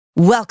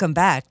Welcome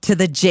back to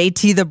the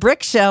JT the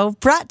Brick Show,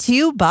 brought to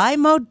you by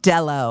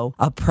Modelo,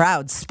 a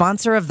proud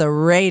sponsor of the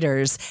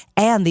Raiders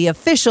and the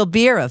official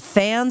beer of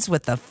fans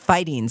with the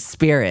fighting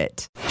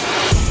spirit.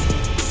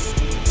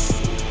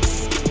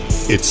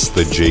 It's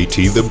the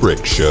JT the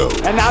Brick Show.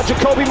 And now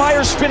Jacoby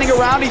Myers spinning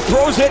around. He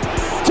throws it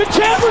to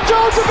Chandler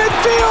Jones in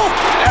midfield.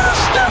 And a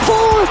stiff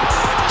forward.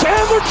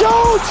 Chandler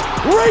Jones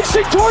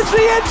racing towards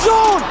the end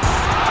zone.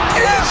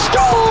 He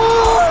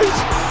scores!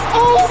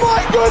 Oh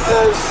my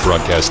goodness!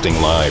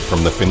 Broadcasting live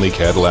from the Finley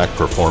Cadillac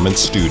Performance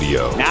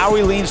Studio. Now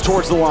he leans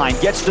towards the line,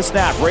 gets the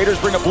snap. Raiders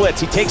bring a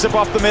blitz. He takes it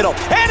off the middle,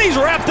 and he's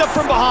wrapped up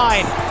from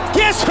behind.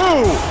 Guess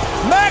who?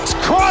 Max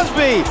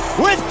Crosby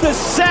with the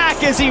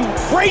sack as he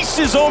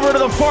races over to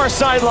the far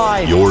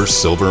sideline. Your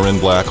silver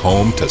and black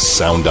home to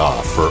sound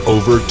off for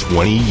over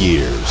 20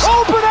 years.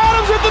 Open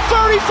Adams at the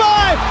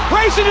 35,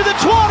 racing to the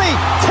 20,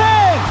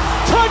 10,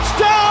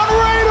 touchdown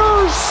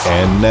Raiders!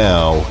 And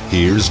now,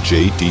 here's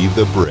JT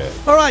the Brick.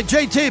 All right,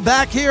 JT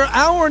back here,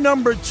 hour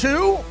number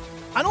 2.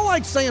 I don't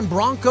like saying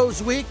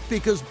Broncos week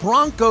because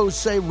Broncos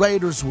say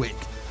Raiders week.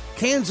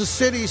 Kansas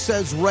City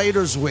says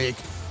Raiders week.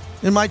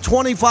 In my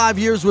 25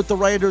 years with the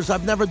Raiders,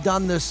 I've never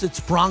done this. It's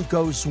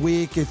Broncos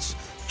week. It's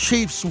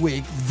Chiefs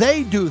week.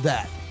 They do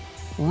that.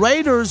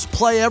 Raiders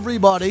play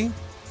everybody,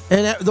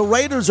 and the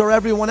Raiders are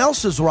everyone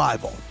else's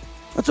rival.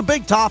 That's a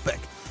big topic.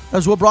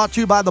 As we're brought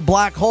to you by The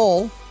Black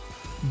Hole.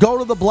 Go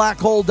to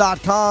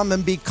theblackhole.com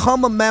and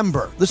become a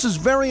member. This is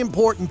very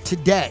important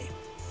today.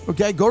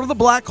 Okay, go to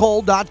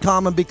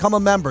theblackhole.com and become a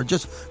member.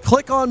 Just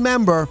click on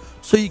member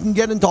so you can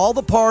get into all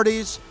the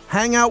parties,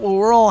 hang out where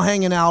we're all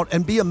hanging out,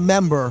 and be a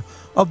member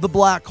of the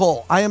Black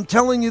Hole. I am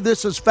telling you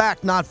this as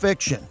fact, not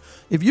fiction.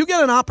 If you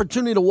get an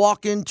opportunity to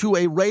walk into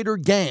a Raider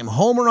game,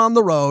 home or on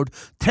the road,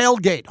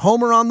 tailgate,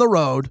 home or on the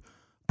road,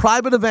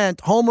 private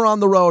event, home or on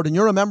the road, and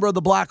you're a member of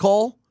the Black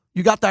Hole,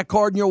 you got that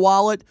card in your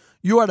wallet,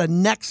 you're at a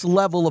next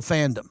level of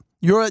fandom.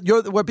 You're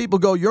where people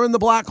go, you're in the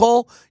Black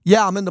Hole?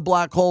 Yeah, I'm in the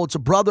Black Hole. It's a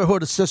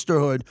brotherhood, a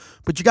sisterhood,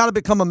 but you got to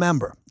become a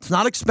member. It's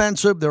not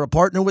expensive. They're a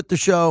partner with the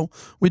show.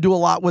 We do a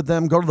lot with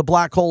them. Go to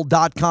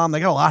theblackhole.com. They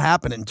got a lot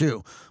happening,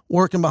 too.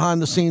 Working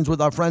behind the scenes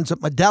with our friends at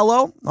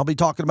Modelo. I'll be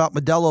talking about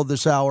Modelo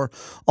this hour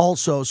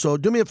also. So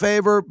do me a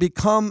favor,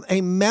 become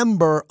a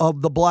member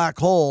of the Black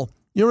Hole.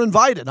 You're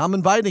invited. I'm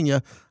inviting you.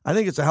 I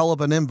think it's a hell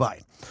of an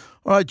invite.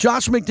 All right,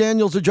 Josh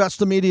McDaniels addressed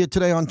the media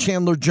today on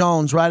Chandler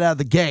Jones right out of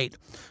the gate.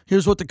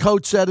 Here's what the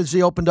coach said as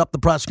he opened up the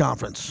press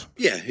conference.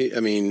 Yeah,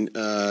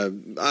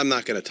 I'm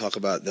not going to talk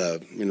about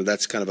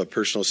that's kind of a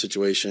personal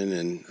situation,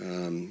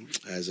 and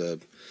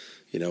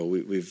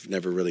we've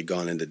never really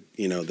gone into,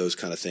 those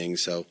kind of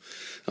things. So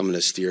I'm going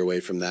to steer away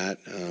from that.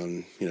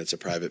 It's a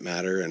private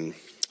matter, and,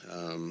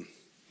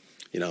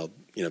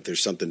 if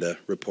there's something to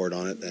report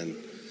on it, then,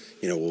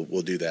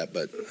 we'll do that.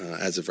 But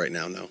as of right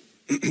now, no.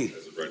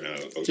 Right now,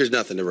 okay. There's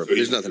nothing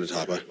to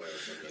talk about.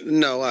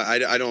 No,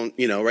 I don't.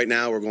 Right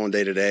now we're going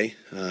day to day.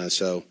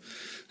 He's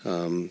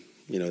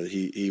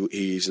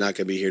not going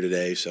to be here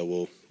today,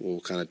 so we'll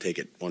kind of take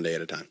it one day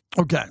at a time.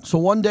 Okay, so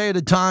one day at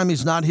a time.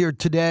 He's not here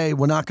today.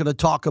 We're not going to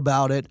talk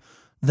about it.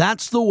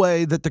 That's the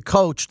way that the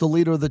coach, the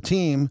leader of the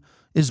team,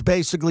 is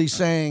basically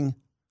saying,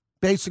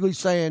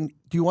 do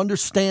you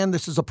understand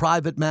this is a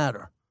private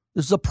matter?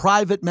 This is a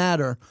private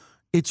matter.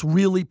 It's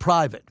really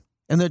private.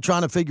 And they're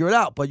trying to figure it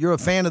out. But you're a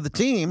fan of the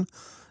team.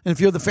 And if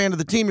you're the fan of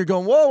the team, you're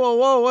going,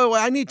 whoa,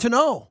 I need to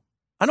know.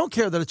 I don't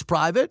care that it's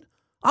private.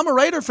 I'm a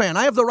Raider fan.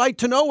 I have the right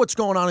to know what's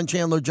going on in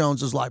Chandler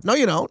Jones's life. No,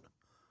 you don't.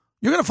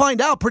 You're going to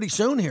find out pretty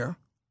soon here.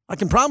 I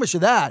can promise you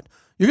that.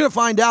 You're going to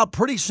find out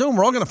pretty soon.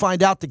 We're all going to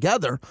find out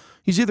together.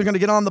 He's either going to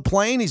get on the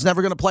plane, he's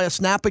never going to play a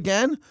snap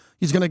again,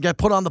 he's going to get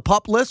put on the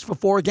PUP list for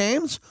 4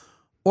 games,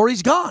 or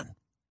he's gone,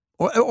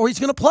 or he's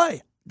going to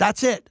play.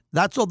 That's it.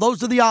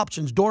 Those are the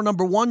options. Door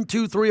number 1,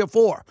 2, 3, or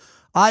 4.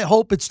 I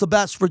hope it's the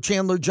best for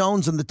Chandler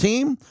Jones and the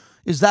team.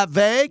 Is that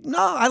vague? No,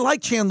 I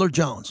like Chandler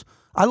Jones.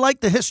 I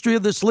like the history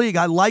of this league.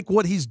 I like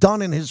what he's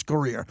done in his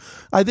career.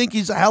 I think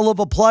he's a hell of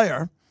a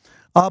player.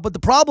 But the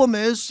problem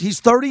is he's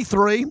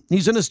 33.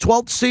 He's in his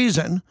 12th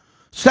season.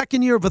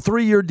 Second year of a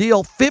 3-year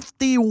deal,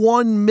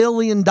 $51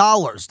 million,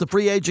 the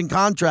free agent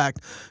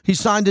contract he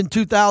signed in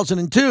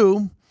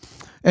 2002.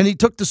 And he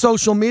took to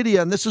social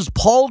media, and this is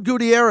Paul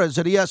Gutierrez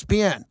at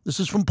ESPN. This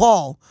is from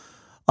Paul.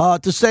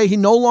 To say he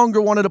no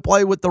longer wanted to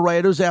play with the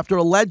Raiders after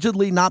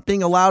allegedly not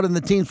being allowed in the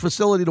team's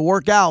facility to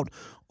work out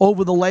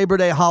over the Labor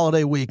Day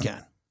holiday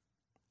weekend.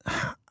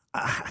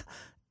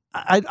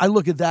 I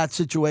look at that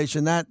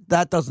situation.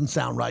 That doesn't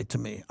sound right to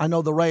me. I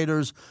know the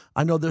Raiders.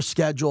 I know their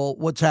schedule,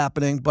 what's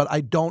happening, but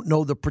I don't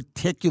know the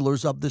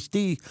particulars of this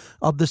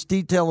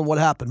detail and what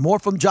happened. More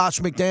from Josh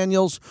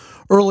McDaniels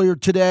earlier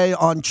today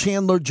on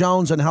Chandler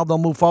Jones and how they'll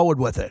move forward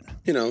with it.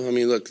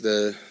 Look,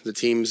 the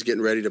team's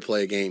getting ready to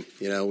play a game.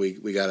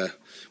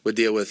 We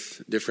deal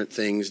with different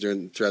things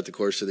throughout the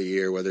course of the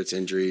year, whether it's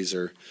injuries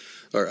or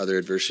other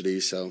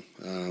adversities. So,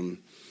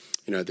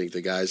 I think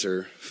the guys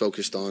are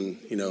focused on,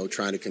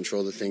 trying to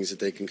control the things that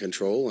they can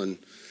control and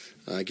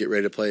get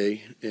ready to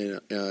play,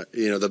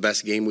 the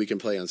best game we can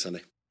play on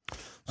Sunday.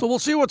 So we'll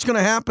see what's going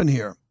to happen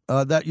here.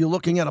 that you're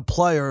looking at a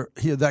player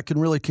here that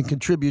can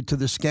contribute to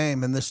this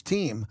game and this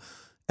team.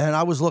 And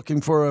I was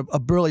looking for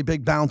a really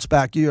big bounce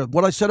back year.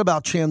 What I said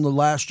about Chandler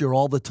last year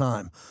all the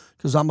time,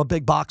 because I'm a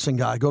big boxing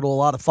guy. I go to a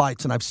lot of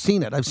fights, and I've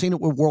seen it. I've seen it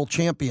with world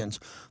champions,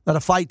 that a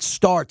fight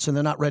starts and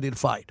they're not ready to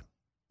fight.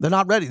 They're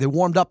not ready. They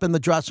warmed up in the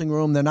dressing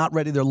room. They're not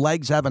ready. Their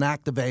legs haven't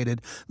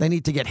activated. They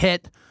need to get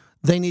hit.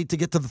 They need to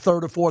get to the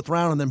third or fourth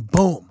round, and then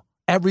boom,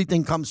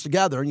 everything comes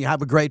together, and you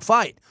have a great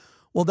fight.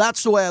 Well,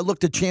 that's the way I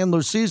looked at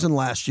Chandler's season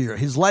last year.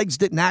 His legs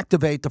didn't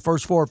activate the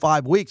first 4 or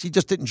 5 weeks. He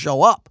just didn't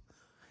show up.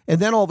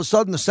 And then all of a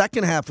sudden, the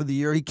second half of the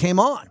year, he came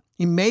on.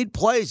 He made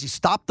plays. He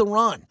stopped the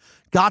run,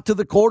 got to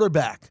the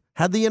quarterback,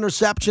 had the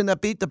interception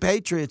that beat the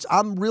Patriots.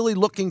 I'm really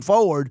looking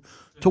forward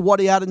to what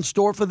he had in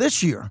store for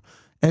this year.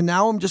 And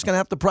now I'm just going to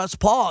have to press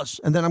pause.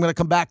 And then I'm going to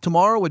come back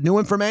tomorrow with new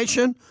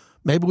information.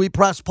 Maybe we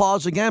press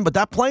pause again. But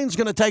that plane's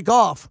going to take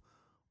off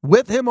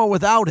with him or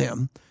without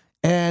him.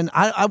 And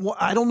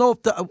I don't know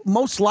if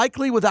most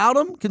likely without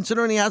him,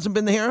 considering he hasn't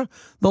been here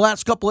the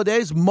last couple of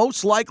days,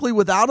 most likely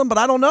without him, but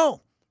I don't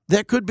know.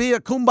 There could be a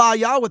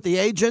kumbaya with the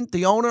agent,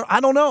 the owner. I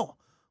don't know.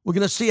 We're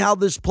going to see how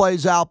this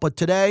plays out. But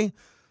today,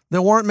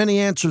 there weren't many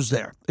answers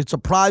there. It's a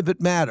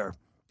private matter.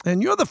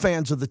 And you're the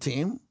fans of the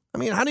team. I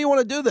mean, how do you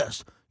want to do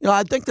this?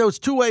 I think there was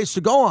 2 ways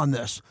to go on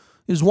this.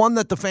 Is one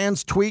that the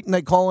fans tweet and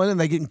they call in and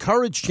they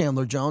encourage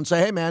Chandler Jones. Say,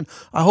 hey, man,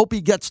 I hope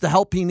he gets the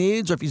help he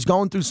needs. Or if he's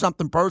going through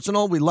something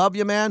personal, we love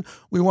you, man.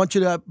 We want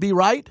you to be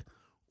right.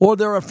 Or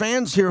there are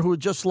fans here who are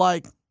just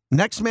like,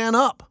 next man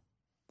up.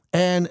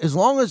 And as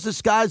long as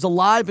this guy's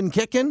alive and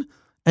kicking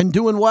and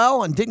doing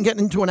well and didn't get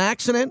into an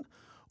accident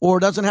or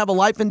doesn't have a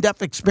life and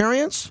death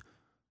experience,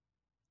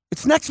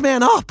 it's next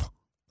man up.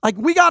 Like,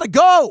 we got to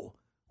go.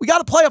 We got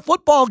to play a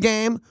football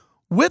game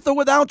with or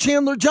without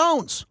Chandler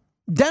Jones.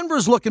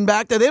 Denver's looking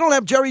back there. They don't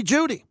have Jerry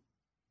Jeudy.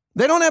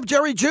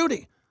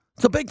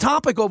 It's a big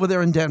topic over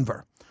there in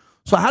Denver.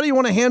 So how do you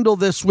want to handle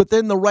this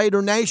within the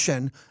Raider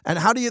Nation? And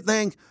how do you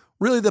think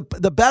really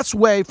the best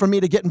way for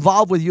me to get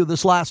involved with you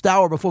this last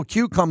hour before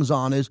Q comes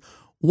on is,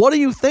 what do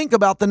you think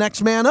about the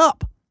next man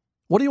up?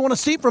 What do you want to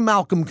see from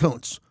Malcolm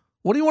Kuntz?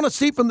 What do you want to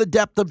see from the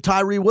depth of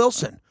Tyree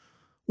Wilson?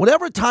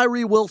 Whatever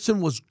Tyree Wilson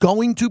was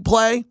going to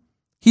play,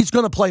 he's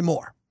going to play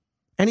more.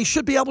 And he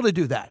should be able to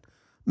do that.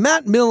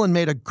 Matt Millen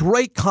made a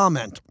great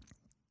comment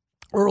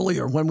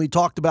earlier when we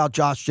talked about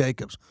Josh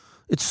Jacobs.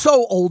 It's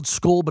so old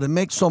school, but it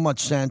makes so much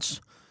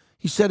sense.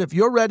 He said, if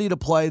you're ready to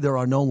play, there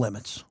are no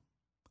limits.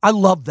 I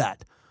love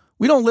that.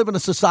 We don't live in a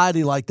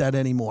society like that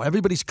anymore.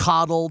 Everybody's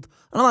coddled.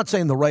 And I'm not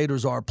saying the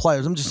Raiders are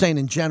players. I'm just saying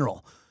in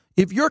general.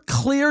 If you're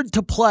cleared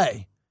to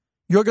play,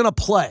 you're going to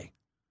play.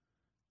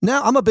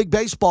 Now, I'm a big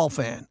baseball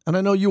fan, and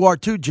I know you are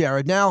too,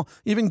 Jared. Now,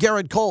 even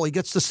Garrett Cole, he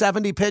gets to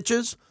 70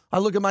 pitches. I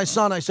look at my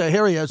son, I say,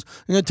 here he is.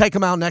 I'm going to take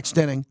him out next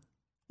inning.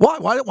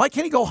 Why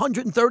can't he go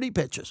 130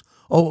 pitches?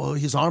 Oh,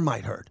 his arm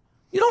might hurt.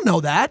 You don't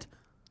know that.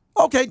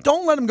 Okay,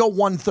 don't let him go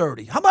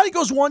 130. How about he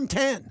goes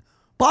 110?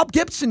 Bob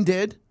Gibson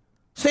did.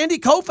 Sandy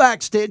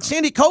Koufax did.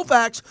 Sandy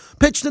Koufax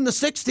pitched in the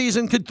 60s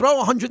and could throw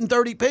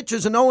 130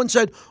 pitches, and no one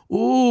said,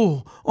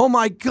 ooh, oh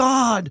my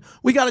God,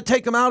 we got to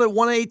take him out at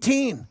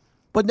 118.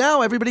 But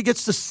now everybody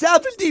gets to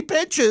 70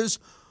 pitches.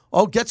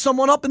 Oh, get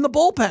someone up in the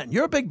bullpen.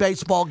 You're a big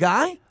baseball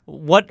guy.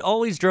 What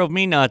always drove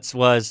me nuts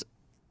was,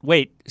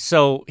 wait,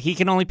 so he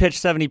can only pitch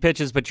 70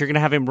 pitches, but you're going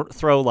to have him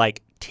throw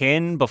like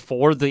 10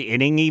 before the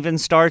inning even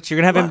starts?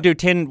 You're going to have him do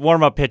 10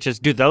 warm-up pitches.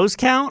 Do those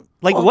count?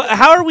 Like,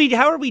 how are we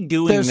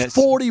doing this? There's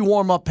 40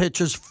 warm-up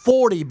pitches,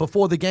 40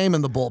 before the game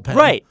in the bullpen.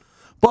 Right.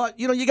 But,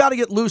 you got to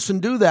get loose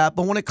and do that.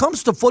 But when it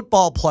comes to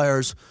football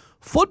players,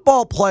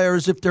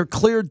 if they're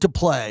cleared to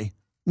play,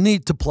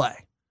 need to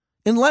play.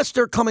 Unless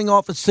they're coming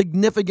off a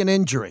significant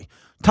injury.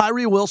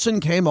 Tyree Wilson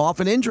came off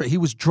an injury. He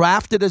was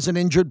drafted as an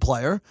injured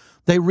player.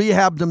 They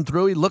rehabbed him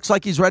through. He looks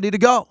like he's ready to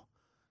go.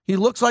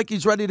 And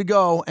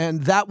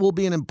that will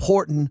be an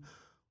important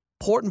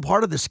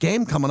part of this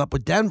game coming up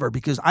with Denver,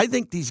 because I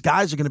think these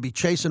guys are going to be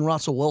chasing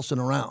Russell Wilson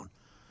around.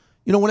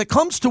 When it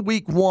comes to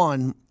week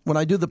one, when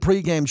I do the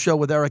pregame show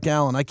with Eric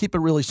Allen, I keep it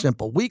really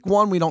simple. Week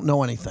one, we don't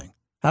know anything.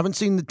 Haven't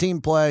seen the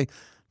team play.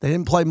 They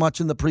didn't play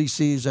much in the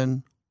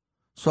preseason.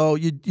 So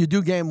you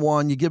do game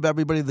one. You give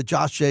everybody the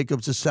Josh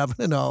Jacobs is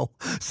 7-0.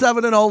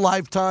 7-0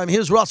 lifetime.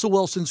 Here's Russell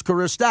Wilson's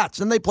career stats.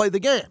 And they play the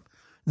game.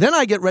 Then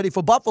I get ready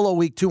for Buffalo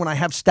week 2 and I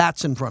have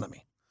stats in front of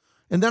me.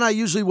 And then I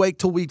usually wait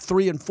till week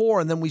 3 and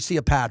 4 and then we see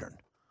a pattern.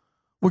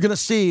 We're going to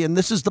see, and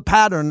this is the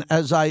pattern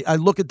as I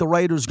look at the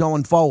Raiders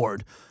going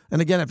forward. And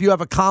again, if you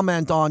have a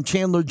comment on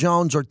Chandler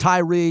Jones or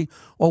Tyree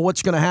or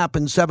what's going to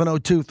happen,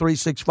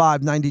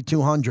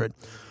 702-365-9200.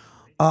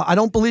 I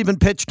don't believe in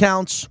pitch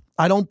counts.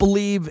 I don't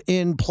believe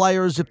in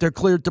players, if they're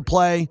cleared to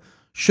play,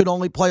 should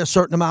only play a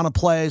certain amount of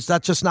plays.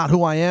 That's just not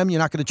who I am. You're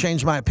not going to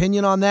change my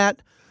opinion on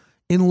that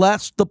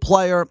unless the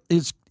player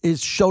is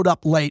showed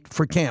up late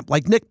for camp.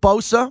 Like Nick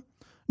Bosa.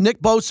 Nick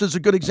Bosa is a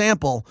good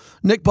example.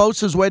 Nick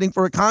Bosa is waiting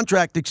for a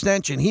contract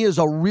extension. He is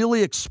a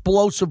really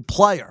explosive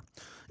player.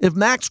 If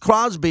Max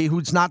Crosby,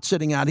 who's not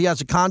sitting out, he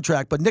has a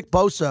contract, but Nick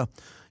Bosa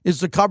is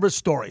the cover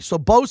story. So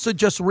Bosa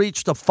just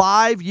reached a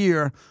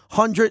 5-year,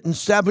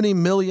 $170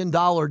 million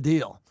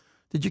deal.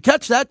 Did you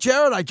catch that,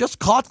 Jared? I just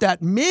caught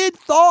that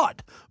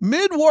mid-thought,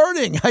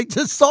 mid-wording. I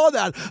just saw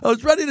that. I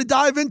was ready to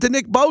dive into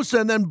Nick Bosa,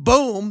 and then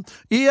boom,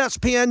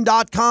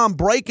 ESPN.com,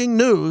 breaking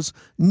news.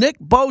 Nick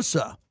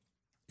Bosa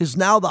is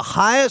now the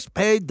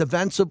highest-paid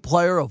defensive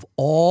player of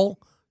all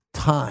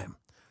time.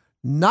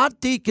 Not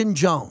Deacon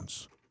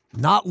Jones,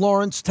 not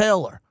Lawrence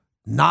Taylor,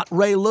 not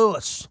Ray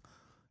Lewis.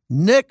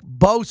 Nick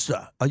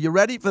Bosa. Are you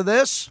ready for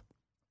this?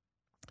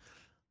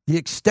 The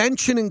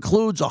extension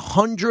includes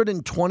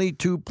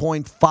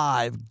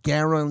 122.5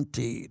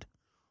 guaranteed.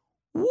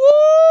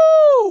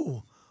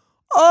 Woo!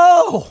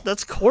 Oh!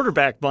 That's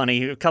quarterback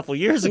money a couple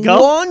years ago.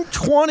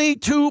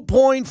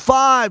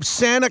 122.5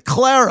 Santa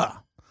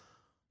Clara.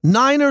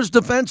 Niners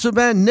defensive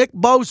end Nick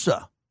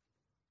Bosa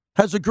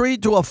has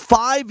agreed to a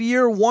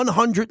 5-year,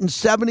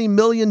 $170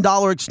 million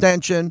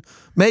extension,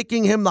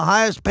 making him the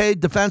highest-paid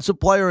defensive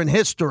player in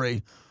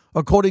history,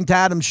 according to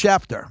Adam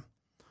Schefter.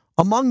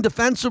 Among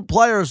defensive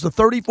players, the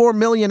 $34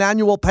 million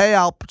annual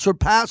payout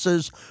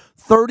surpasses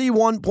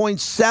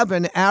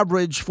 $31.7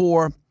 average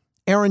for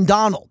Aaron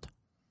Donald.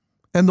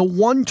 And the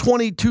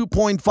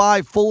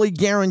 $122.5 fully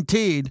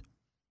guaranteed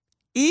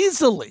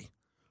easily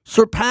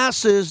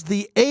surpasses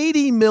the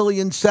 $80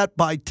 million set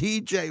by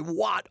T.J.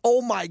 Watt.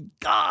 Oh, my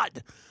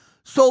God.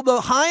 So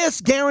the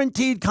highest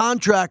guaranteed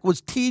contract was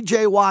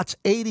T.J. Watt's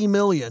 $80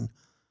 million.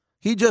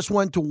 He just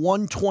went to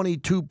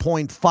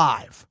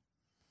 122.5.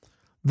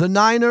 The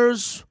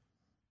Niners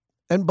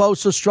and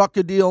Bosa struck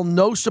a deal.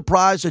 No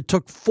surprise, it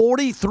took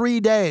 43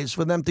 days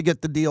for them to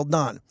get the deal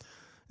done.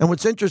 And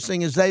what's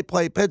interesting is they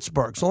play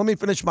Pittsburgh. So let me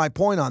finish my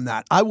point on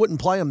that. I wouldn't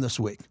play him this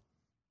week.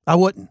 I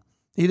wouldn't.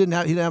 He didn't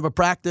have a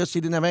practice.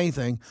 He didn't have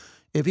anything.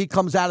 If he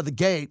comes out of the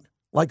gate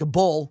like a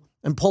bull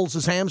and pulls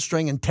his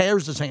hamstring and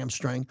tears his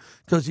hamstring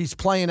because he's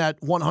playing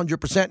at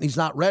 100% and he's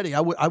not ready,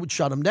 I would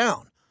shut him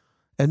down.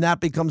 And that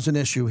becomes an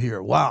issue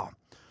here. Wow.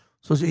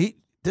 So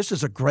this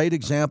is a great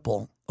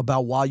example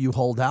about why you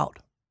hold out.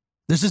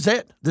 This is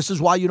it. This is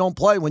why you don't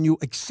play when you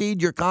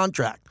exceed your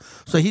contract.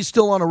 So he's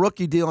still on a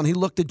rookie deal, and he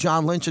looked at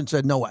John Lynch and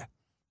said, no way.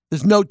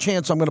 There's no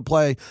chance I'm going to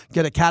play,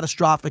 get a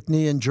catastrophic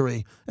knee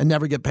injury, and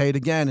never get paid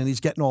again, and he's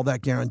getting all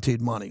that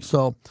guaranteed money.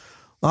 So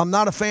I'm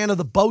not a fan of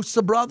the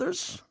Bosa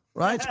brothers,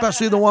 right?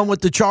 Especially the one with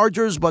the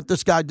Chargers, but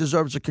this guy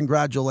deserves a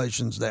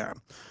congratulations there.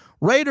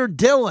 Raider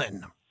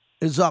Dylan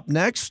is up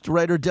next.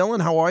 Raider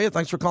Dylan, how are you?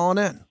 Thanks for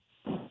calling in.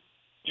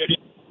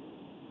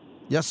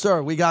 Yes,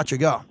 sir. We got you.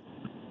 Go.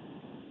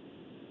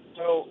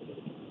 So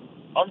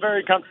I'm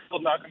very comfortable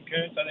with Malcolm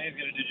Kuntz. I think he's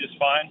going to do just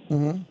fine.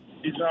 Mm-hmm.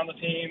 He's been on the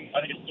team,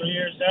 I think it's 3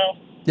 years now.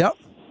 Yep.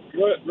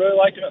 Really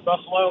liked him at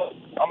Buffalo.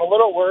 I'm a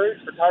little worried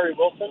for Tyree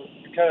Wilson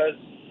because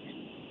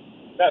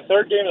that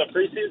third game of the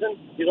preseason,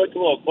 he looked a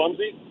little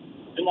clumsy,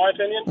 in my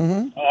opinion.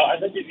 Mm-hmm. I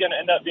think he's going to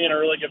end up being a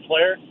really good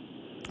player.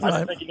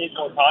 I just think he needs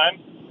more time.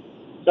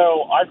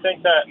 So I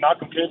think that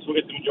Malcolm Kuntz will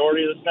get the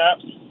majority of the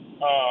snaps.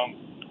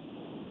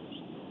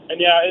 And,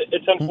 yeah,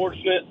 it's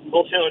unfortunate, the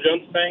whole Chandler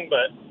Jones thing,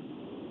 but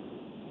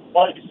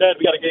like you said,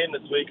 we got a game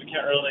this week. We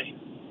can't really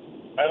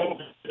 – I hope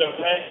it's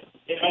okay,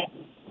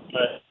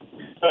 but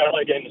I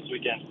play a game this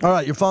weekend. All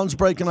right, your phone's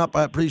breaking up.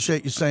 I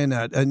appreciate you saying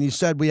that. And you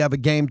said we have a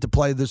game to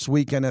play this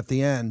weekend at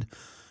the end.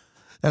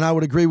 And I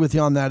would agree with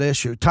you on that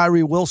issue.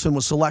 Tyree Wilson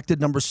was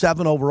selected number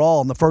 7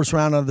 overall in the first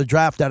round of the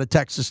draft out of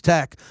Texas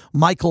Tech.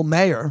 Michael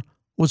Mayer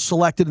was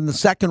selected in the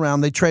second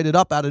round. They traded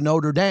up out of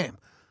Notre Dame.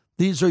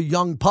 These are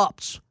young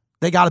pups.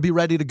 They got to be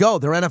ready to go.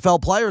 They're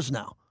NFL players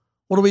now.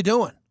 What are we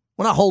doing?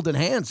 We're not holding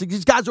hands.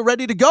 These guys are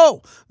ready to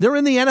go. They're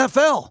in the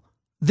NFL.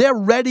 They're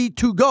ready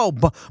to go.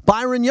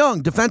 Byron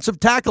Young, defensive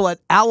tackle at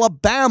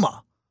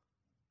Alabama.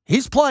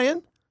 He's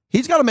playing.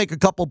 He's got to make a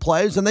couple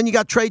plays. And then you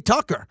got Trey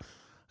Tucker,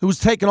 who was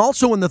taken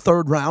also in the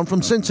third round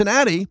from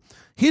Cincinnati.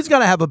 He's got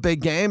to have a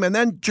big game. And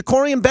then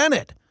Jacorian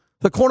Bennett,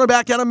 the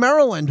cornerback out of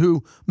Maryland,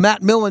 who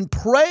Matt Millen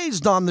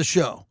praised on the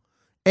show.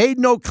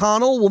 Aiden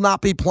O'Connell will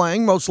not be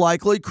playing, most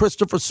likely.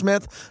 Christopher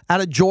Smith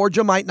out of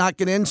Georgia might not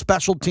get in,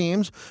 special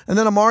teams. And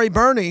then Amari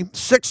Burney,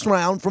 6th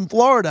round from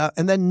Florida.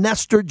 And then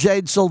Nestor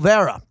Jade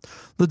Silvera,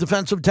 the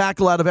defensive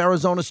tackle out of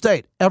Arizona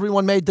State.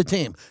 Everyone made the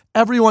team.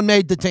 Everyone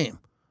made the team.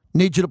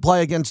 Need you to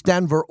play against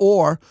Denver.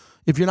 Or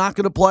if you're not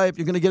going to play, if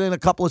you're going to get in a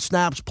couple of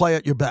snaps, play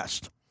at your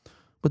best.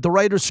 But the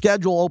Raiders'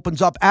 schedule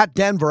opens up at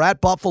Denver,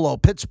 at Buffalo,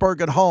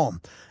 Pittsburgh at home,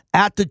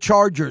 at the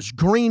Chargers,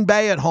 Green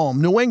Bay at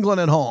home, New England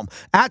at home,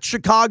 at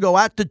Chicago,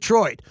 at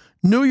Detroit,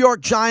 New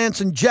York Giants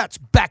and Jets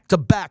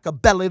back-to-back, a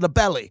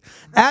belly-to-belly,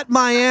 at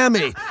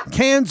Miami,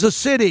 Kansas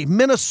City,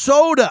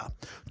 Minnesota,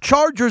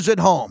 Chargers at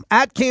home,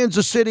 at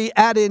Kansas City,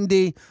 at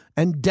Indy,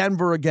 and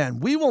Denver again.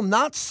 We will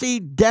not see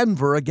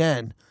Denver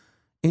again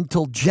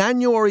until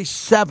January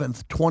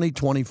 7th,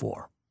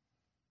 2024.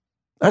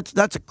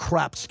 That's a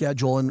crap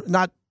schedule, and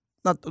not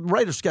the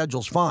Raiders'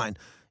 schedule's fine.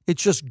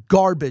 It's just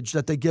garbage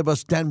that they give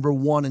us Denver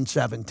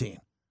 1-17.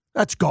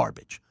 That's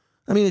garbage.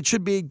 I mean, it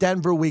should be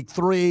Denver week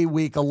 3,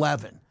 week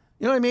 11.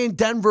 You know what I mean?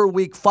 Denver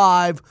week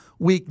 5,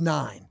 week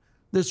 9.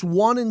 This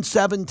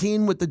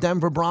 1-17 with the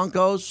Denver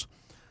Broncos,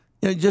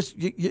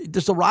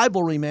 just a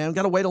rivalry, man.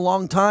 Got to wait a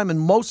long time, and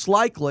most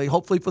likely,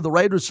 hopefully for the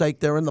Raiders' sake,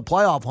 they're in the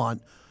playoff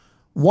hunt.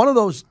 One of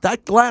those,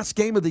 that last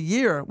game of the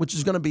year, which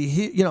is going to be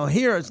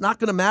here, it's not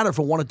going to matter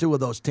for one or two of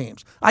those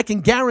teams. I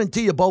can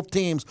guarantee you both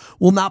teams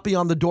will not be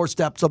on the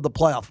doorsteps of the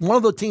playoffs. One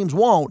of the teams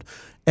won't,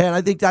 and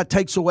I think that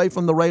takes away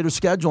from the Raiders'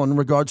 schedule in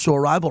regards to a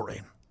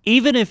rivalry.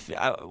 Even if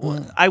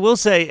I will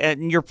say,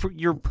 and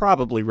you're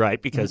probably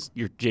right because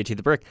you're JT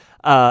the Brick.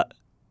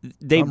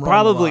 They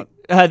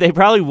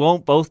probably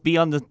won't both be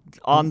on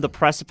the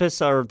precipice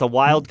or the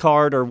wild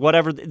card or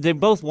whatever. They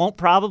both won't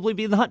probably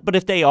be in the hunt. But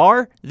if they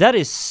are, that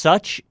is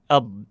such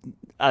a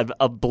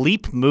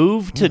bleep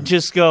move to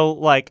just go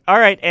like, all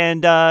right,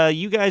 and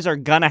you guys are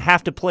gonna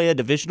have to play a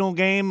divisional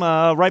game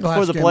right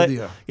before the play.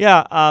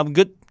 Yeah,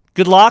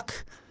 good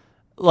luck.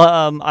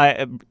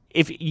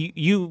 If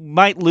you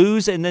might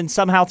lose, and then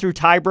somehow through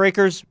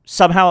tiebreakers,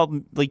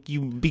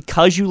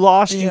 because you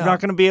lost, you're not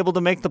going to be able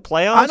to make the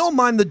playoffs. I don't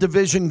mind the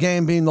division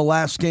game being the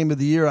last game of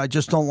the year. I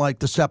just don't like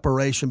the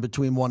separation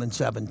between 1 and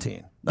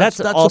 17.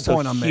 That's also the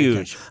point I'm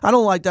huge. making. I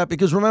don't like that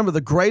because remember,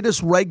 the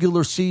greatest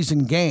regular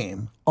season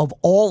game of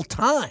all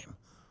time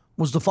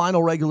was the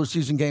final regular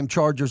season game,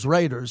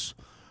 Chargers-Raiders.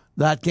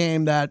 That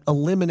game that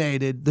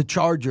eliminated the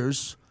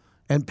Chargers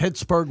and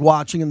Pittsburgh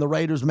watching and the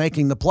Raiders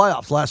making the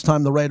playoffs. Last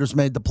time the Raiders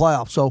made the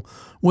playoffs. So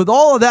with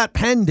all of that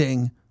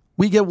pending,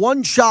 we get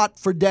one shot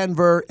for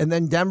Denver, and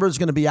then Denver's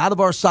going to be out of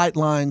our sight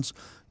lines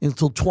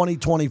until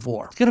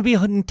 2024. It's going to be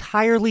an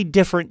entirely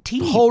different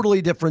team.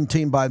 Totally different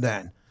team by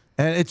then.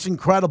 And it's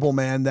incredible,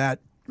 man, that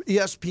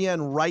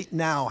ESPN right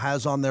now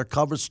has on their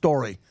cover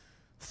story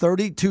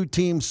 32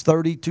 teams,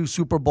 32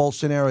 Super Bowl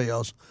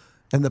scenarios,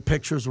 and the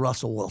picture's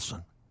Russell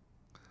Wilson.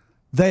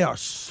 They are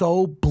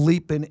so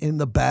bleeping in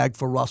the bag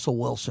for Russell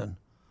Wilson.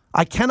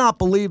 I cannot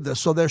believe this.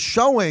 So they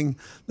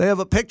have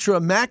a picture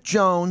of Mac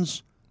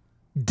Jones,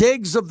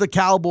 Diggs of the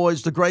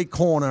Cowboys, the great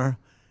corner,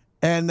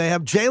 and they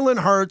have Jalen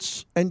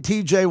Hurts and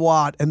TJ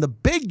Watt, and the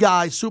big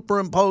guy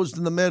superimposed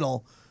in the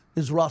middle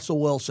is Russell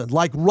Wilson.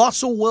 Like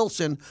Russell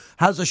Wilson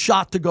has a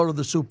shot to go to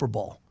the Super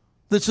Bowl.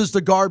 This is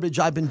the garbage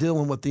I've been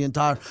dealing with the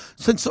entire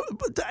since.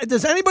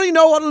 Does anybody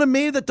know other than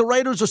me that the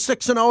Raiders are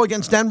 6-0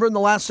 against Denver in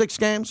the last 6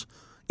 games?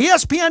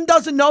 ESPN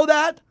doesn't know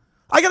that.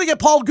 I got to get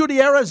Paul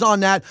Gutierrez on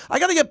that. I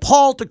got to get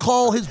Paul to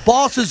call his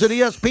bosses at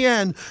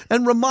ESPN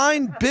and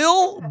remind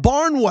Bill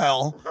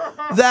Barnwell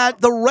that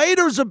the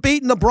Raiders have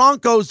beaten the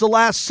Broncos the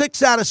last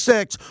 6 out of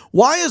 6.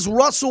 Why is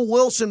Russell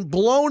Wilson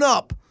blown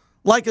up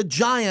like a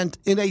giant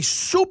in a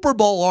Super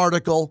Bowl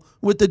article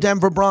with the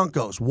Denver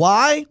Broncos?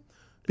 Why?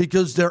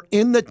 Because they're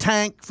in the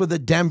tank for the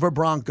Denver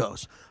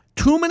Broncos.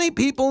 Too many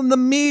people in the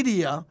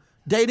media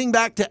dating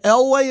back to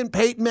Elway and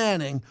Peyton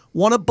Manning,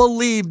 want to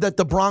believe that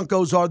the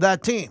Broncos are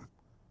that team.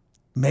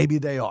 Maybe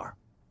they are.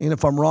 And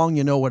if I'm wrong,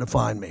 you know where to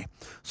find me.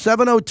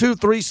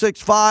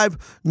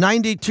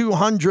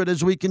 702-365-9200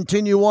 as we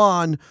continue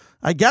on.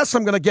 I guess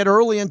I'm going to get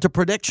early into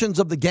predictions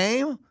of the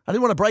game. I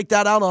didn't want to break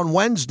that out on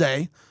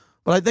Wednesday,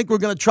 but I think we're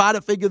going to try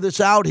to figure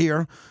this out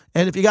here.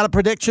 And if you got a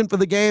prediction for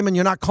the game and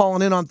you're not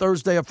calling in on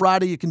Thursday or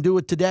Friday, you can do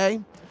it today.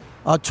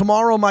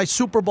 Tomorrow, my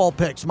Super Bowl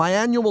picks, my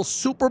annual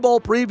Super Bowl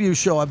preview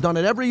show. I've done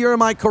it every year in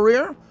my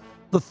career,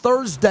 the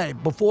Thursday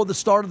before the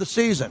start of the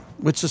season,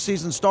 which the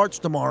season starts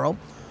tomorrow.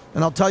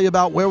 And I'll tell you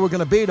about where we're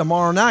going to be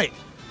tomorrow night.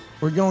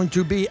 We're going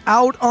to be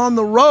out on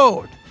the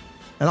road,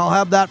 and I'll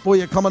have that for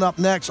you coming up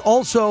next.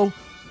 Also,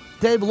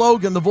 Dave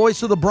Logan, the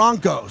voice of the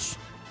Broncos,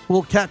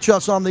 will catch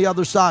us on the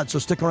other side, so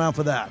stick around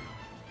for that.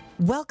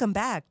 Welcome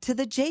back to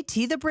the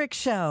JT the Brick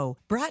Show,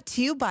 brought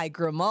to you by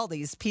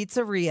Grimaldi's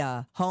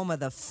Pizzeria, home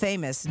of the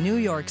famous New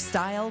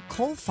York-style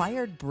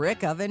coal-fired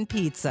brick oven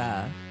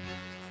pizza.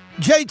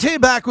 JT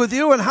back with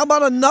you, and how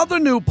about another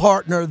new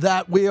partner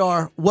that we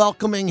are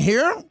welcoming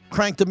here?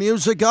 Crank the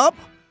music up.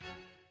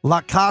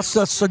 La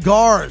Casa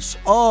Cigars.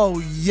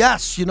 Oh,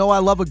 yes, you know I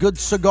love a good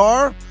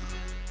cigar.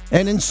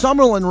 And in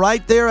Summerlin,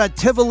 right there at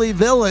Tivoli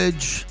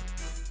Village,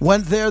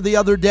 went there the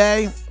other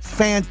day.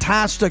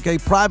 Fantastic, a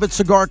private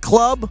cigar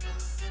club,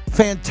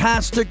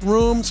 fantastic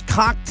rooms,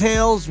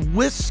 cocktails,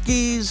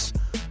 whiskeys,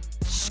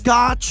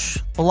 scotch,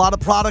 a lot of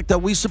product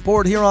that we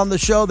support here on the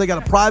show. They got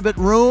a private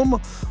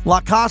room, La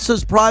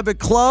Casa's private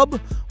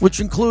club, which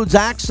includes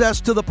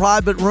access to the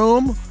private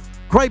room.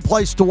 Great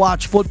place to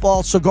watch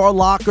football, cigar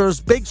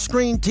lockers, big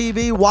screen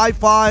TV,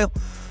 Wi-Fi.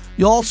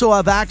 You also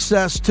have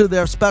access to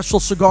their special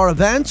cigar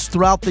events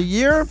throughout the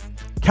year.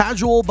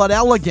 Casual but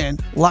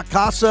elegant, La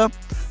Casa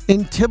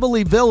in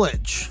Tivoli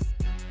Village.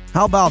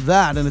 How about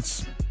that? And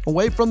it's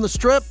away from the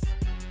Strip.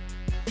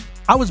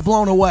 I was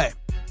blown away.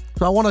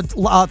 So I want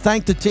to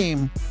thank the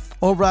team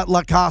over at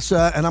La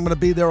Casa, and I'm going to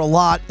be there a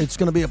lot. It's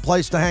going to be a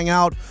place to hang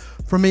out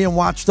for me and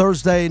watch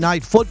Thursday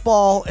night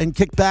football and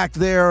kick back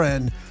there.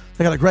 And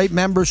they got a great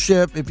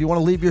membership if you want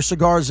to leave your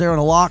cigars there in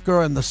a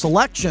locker. And the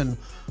selection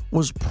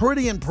was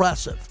pretty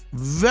impressive.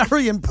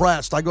 Very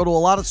impressed. I go to a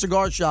lot of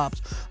cigar shops.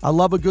 I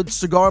love a good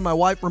cigar. My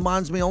wife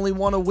reminds me, only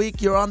one a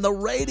week. You're on the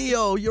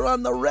radio. You're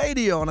on the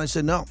radio. And I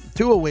said, no,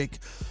 2 a week.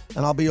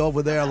 and I'll be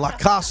over there. La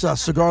Casa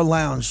Cigar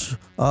Lounge,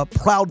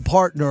 proud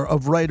partner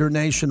of Raider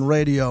Nation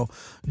Radio.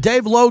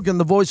 Dave Logan,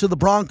 the voice of the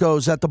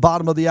Broncos, at the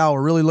bottom of the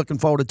hour. Really looking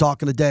forward to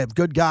talking to Dave.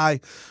 Good guy.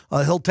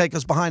 He'll take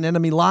us behind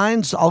enemy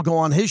lines. I'll go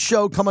on his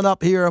show coming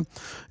up here,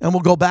 and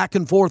we'll go back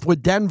and forth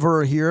with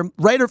Denver here.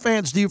 Raider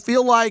fans, do you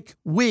feel like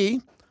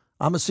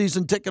I'm a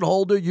season ticket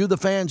holder, you the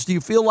fans, do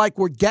you feel like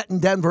we're getting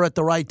Denver at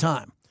the right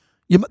time?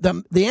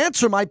 The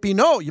answer might be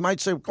no. You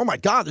might say, oh, my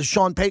God, this is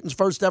Sean Payton's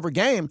first ever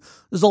game.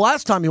 This is the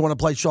last time you want to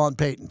play Sean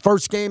Payton.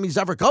 First game he's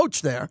ever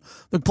coached there.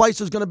 The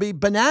place is going to be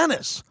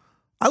bananas.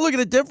 I look at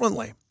it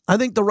differently. I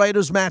think the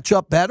Raiders match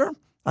up better.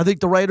 I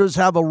think the Raiders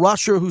have a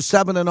rusher who's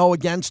 7-0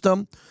 against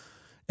them.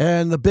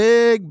 And the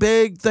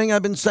big thing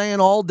I've been saying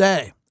all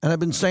day, and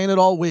I've been saying it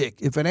all week,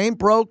 if it ain't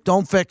broke,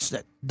 don't fix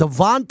it.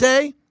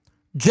 Devontae,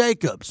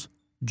 Jacobs,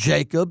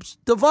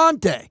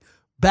 Devontae.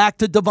 Back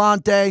to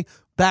Devontae.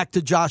 Back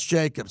to Josh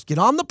Jacobs. Get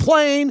on the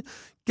plane,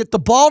 get the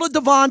ball to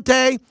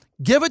Devontae,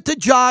 give it to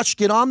Josh,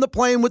 get on the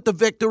plane with the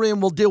victory,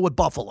 and we'll deal with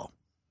Buffalo.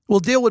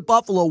 We'll deal with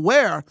Buffalo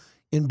where?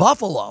 In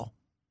Buffalo,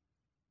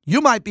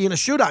 you might be in a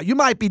shootout. You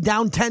might be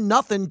down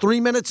 10-0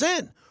 3 minutes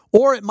in,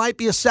 or it might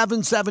be a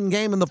 7-7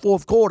 game in the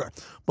fourth quarter.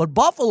 But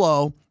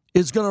Buffalo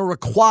is going to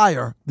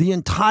require the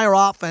entire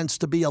offense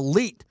to be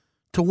elite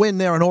to win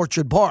there in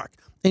Orchard Park.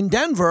 In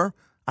Denver,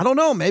 I don't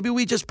know, maybe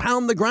we just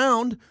pound the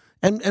ground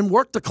and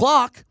work the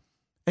clock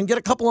and get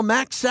a couple of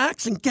max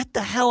sacks and get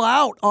the hell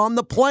out on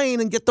the plane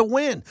and get the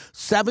win.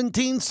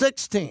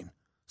 17-16,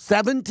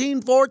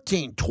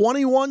 17-14,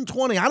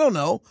 21-20. I don't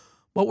know,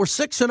 but we're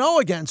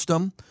 6-0 against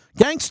them.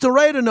 Gangsta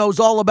Raider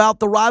knows all about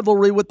the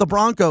rivalry with the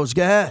Broncos.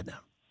 Go ahead.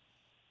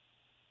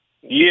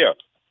 Yeah.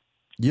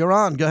 You're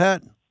on. Go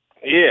ahead.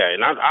 Yeah,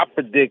 and I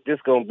predict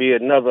this going to be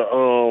another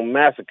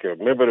massacre.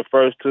 Remember the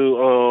first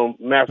two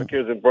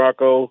massacres in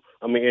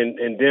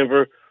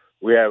Denver?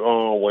 We had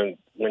when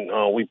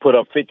we put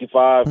up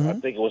 55, I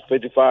think it was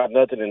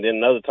 55-0, and then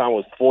another time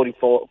it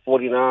was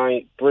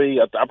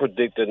 49-3. I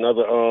predict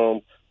another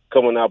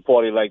coming out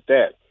party like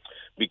that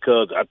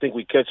because I think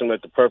we catch them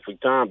at the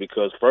perfect time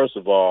because, first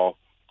of all,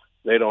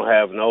 they don't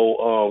have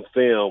no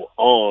film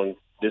on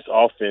this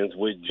offense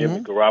with Jimmy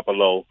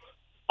Garoppolo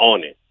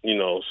on it,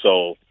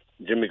 so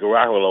Jimmy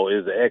Garoppolo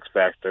is the X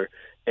factor,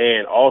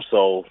 and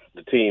also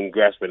the team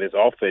grasping his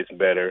offense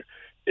better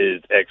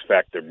is X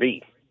factor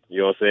B. You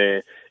know what I'm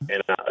saying?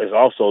 And there's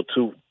also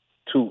two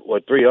or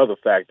three other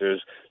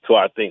factors, so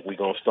I think we're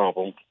going to stomp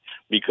them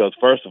because,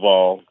 first of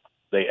all,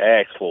 they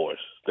asked for us.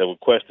 They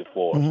requested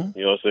for us.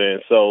 You know what I'm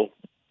saying? So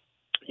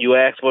you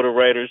ask for the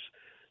Raiders,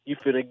 you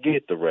finna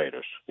get the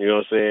Raiders. You know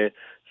what I'm saying?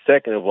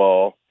 Second of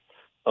all,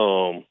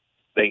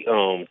 they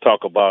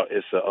talk about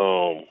it's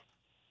a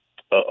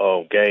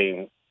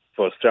game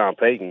for Sean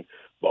Payton,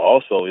 but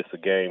also it's a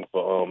game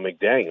for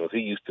McDaniels. He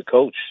used to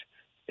coach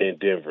in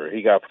Denver.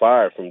 He got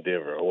fired from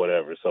Denver or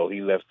whatever, so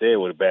he left there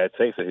with a bad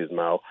taste in his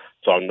mouth.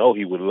 So I know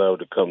he would love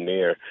to come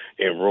there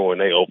and ruin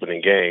their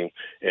opening game.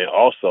 And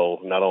also,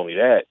 not only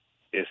that,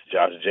 it's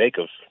Josh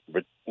Jacobs,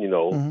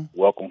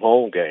 welcome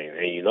home game.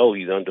 And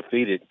he's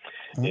undefeated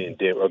in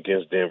Denver,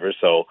 against Denver.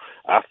 So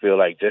I feel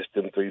like just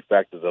them three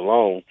factors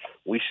alone,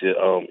 we should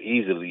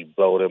easily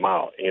blow them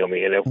out. You know what I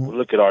mean? And if we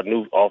look at our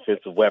new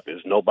offensive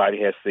weapons,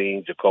 nobody has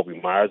seen Jacoby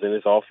Myers in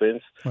this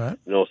offense. Right.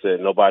 You know what I'm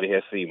saying? Nobody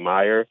has seen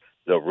Meyer,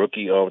 the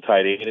rookie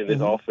tight end in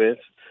this offense.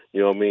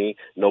 You know what I mean?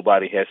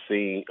 Nobody has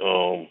seen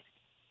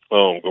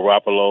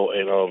Garoppolo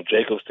and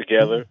Jacobs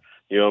together.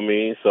 You know what I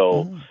mean?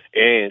 So,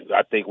 and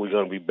I think we're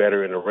going to be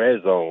better in the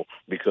red zone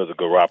because of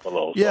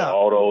Garoppolo. Yeah. So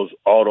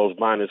all those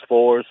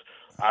 -4s,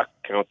 I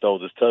count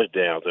those as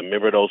touchdowns. And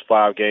remember those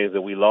 5 games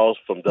that we lost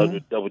from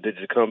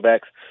double-digit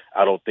comebacks?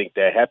 I don't think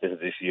that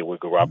happens this year with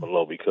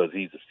Garoppolo because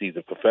he's a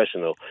seasoned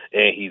professional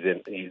and he's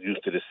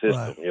used to the system.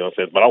 Right. You know what I'm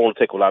saying? But I want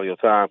to take a lot of your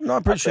time. No, I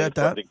appreciate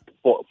that.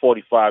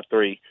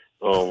 45-3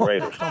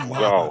 Raiders. Come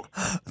on.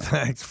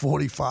 Thanks.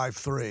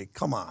 45-3.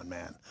 Come on,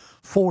 man.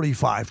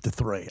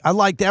 45-3. I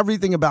liked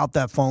everything about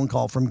that phone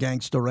call from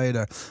Gangsta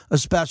Raider,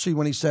 especially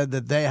when he said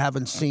that they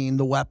haven't seen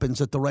the weapons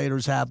that the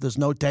Raiders have. There's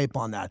no tape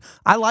on that.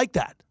 I like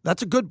that.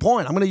 That's a good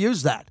point. I'm going to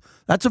use that.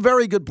 That's a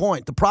very good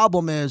point. The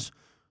problem is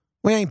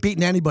we ain't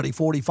beating anybody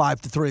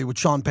 45-3 with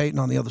Sean Payton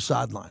on the other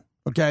sideline.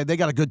 Okay? They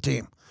got a good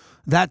team.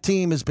 That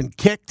team has been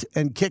kicked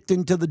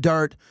into the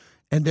dirt,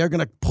 and they're going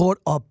to put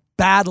a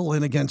battle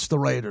in against the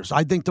Raiders.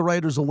 I think the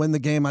Raiders will win the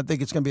game. I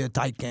think it's going to be a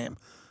tight game.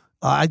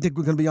 I think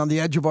we're going to be on the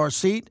edge of our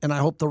seat, and I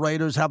hope the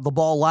Raiders have the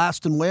ball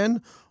last and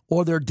win,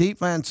 or their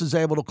defense is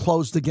able to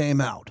close the game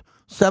out.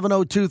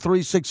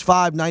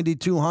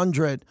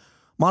 702-365-9200.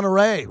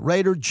 Monterey,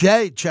 Raider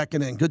Jay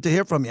checking in. Good to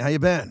hear from you. How you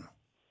been?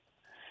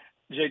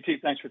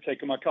 JT, thanks for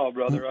taking my call,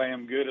 brother. I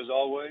am good as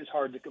always.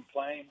 Hard to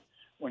complain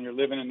when you're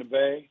living in the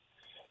Bay.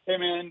 Hey,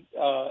 man,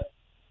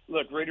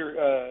 look,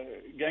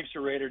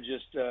 Gangster Raider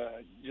just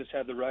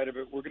had the right of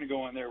it. We're going to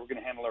go in there. We're going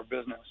to handle our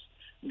business.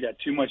 We got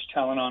too much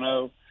talent on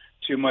O.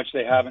 Too much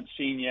they haven't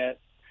seen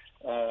yet.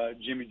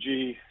 Jimmy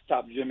G,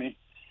 Top Jimmy,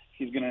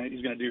 he's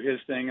gonna do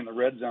his thing in the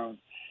red zone.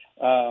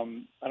 I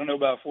don't know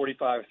about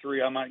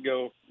 45-3. I might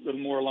go a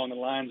little more along the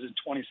lines of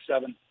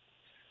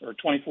or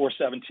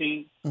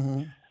 24-17.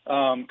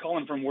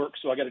 Calling from work,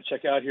 so I got to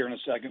check out here in a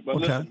second. But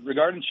listen,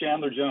 regarding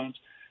Chandler Jones,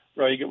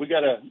 right, we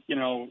got to,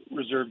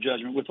 reserve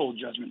judgment, withhold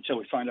judgment until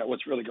we find out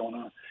what's really going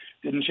on.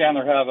 Didn't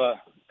Chandler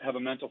have a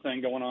mental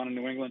thing going on in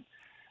New England?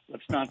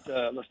 Let's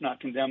not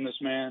condemn this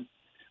man.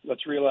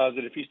 Let's realize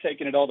that if he's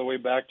taking it all the way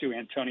back to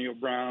Antonio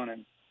Brown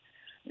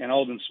and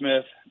Aldon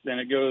Smith, then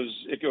it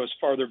goes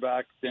farther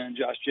back than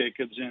Josh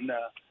Jacobs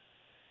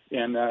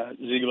and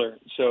Ziegler.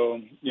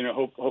 So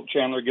hope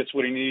Chandler gets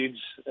what he needs,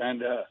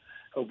 and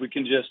hope we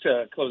can just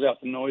close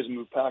out the noise and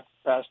move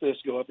past this,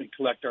 go up and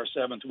collect our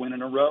 7th win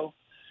in a row.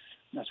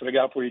 That's what I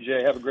got for you,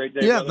 Jay. Have a great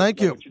day. Yeah,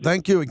 brother.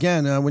 Thank you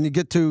again. When you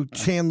get to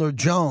Chandler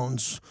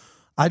Jones,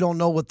 I don't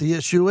know what the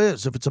issue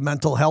is. If it's a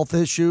mental health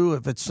issue,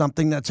 if it's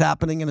something that's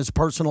happening in his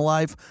personal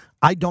life,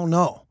 I don't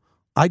know.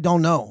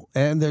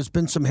 And there's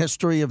been some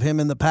history of him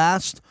in the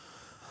past.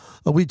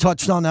 We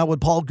touched on that with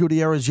Paul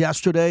Gutierrez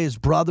yesterday. His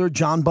brother,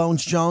 John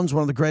Bones Jones,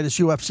 one of the greatest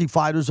UFC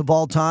fighters of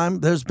all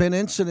time. There's been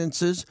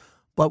incidences,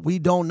 but we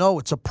don't know.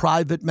 It's a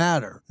private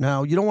matter.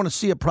 Now, you don't want to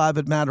see a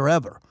private matter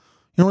ever.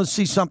 You don't want to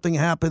see something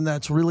happen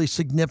that's really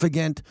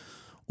significant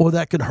or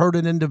that could hurt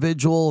an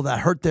individual, that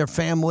hurt their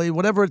family,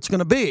 whatever it's going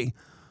to be.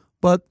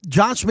 But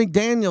Josh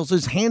McDaniels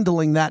is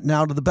handling that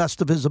now to the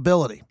best of his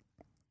ability.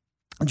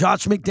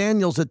 Josh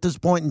McDaniels at this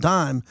point in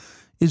time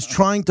is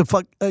trying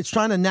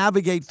to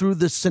navigate through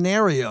this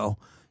scenario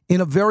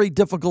in a very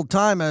difficult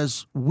time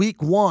as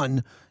week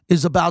 1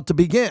 is about to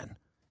begin.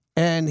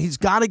 And he's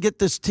got to get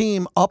this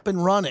team up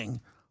and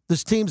running.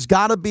 This team's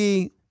got to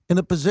be in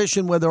a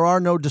position where there are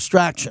no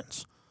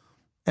distractions.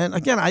 And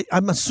again,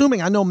 I'm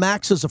assuming, I know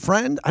Max is a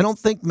friend. I don't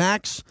think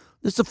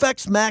this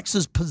affects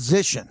Max's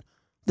position.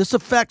 This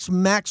affects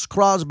Max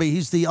Crosby.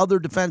 He's the other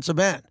defensive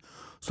end.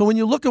 So when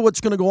you look at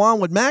what's going to go on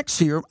with Max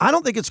here, I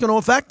don't think it's going to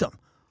affect him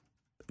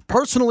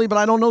personally, but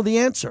I don't know the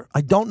answer.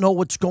 I don't know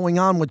what's going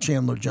on with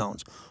Chandler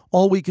Jones.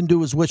 All we can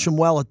do is wish him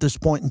well at this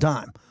point in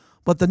time.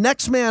 But the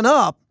next man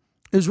up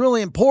is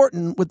really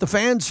important with the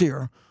fans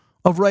here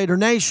of Raider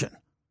Nation.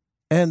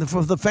 And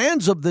for the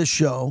fans of this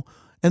show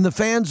and the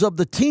fans of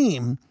the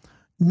team,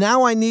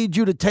 now I need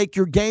you to take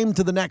your game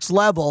to the next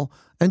level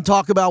and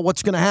talk about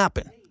what's going to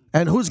happen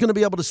and who's going to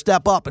be able to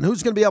step up and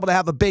who's going to be able to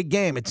have a big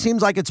game. It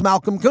seems like it's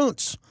Malcolm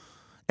Kuntz,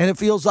 and it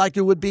feels like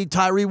it would be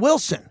Tyree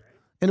Wilson,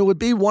 and it would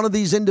be one of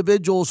these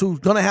individuals who's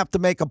going to have to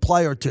make a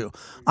play or two.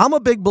 I'm a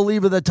big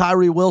believer that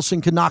Tyree Wilson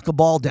can knock a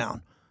ball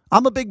down.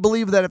 I'm a big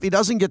believer that if he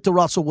doesn't get to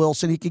Russell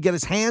Wilson, he could get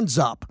his hands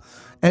up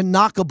and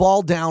knock a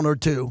ball down or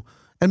two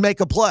and make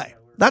a play.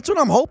 That's what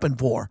I'm hoping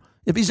for.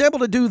 If he's able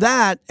to do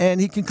that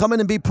and he can come in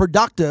and be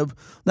productive,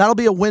 that'll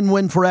be a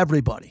win-win for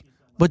everybody.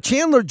 But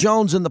Chandler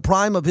Jones in the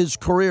prime of his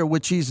career,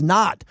 which he's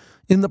not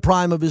in the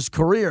prime of his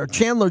career,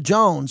 Chandler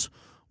Jones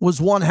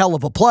was one hell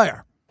of a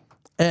player.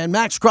 And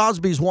Max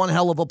Crosby's one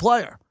hell of a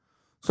player.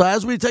 So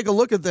as we take a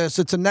look at this,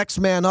 it's a next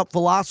man up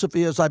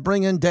philosophy as I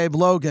bring in Dave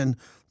Logan,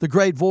 the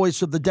great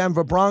voice of the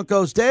Denver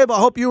Broncos. Dave, I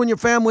hope you and your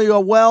family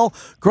are well.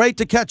 Great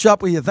to catch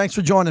up with you. Thanks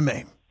for joining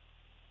me.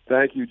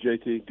 Thank you,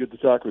 JT. Good to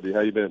talk with you. How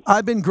you been?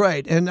 I've been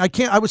great. And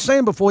I was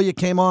saying before you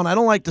came on, I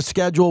don't like to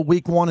schedule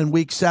week 1 and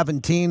week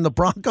 17. The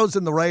Broncos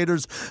and the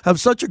Raiders have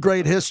such a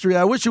great history.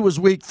 I wish it was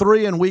week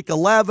 3 and week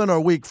 11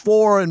 or week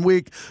 4 and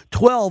week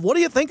 12. What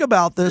do you think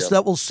about this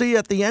that we'll see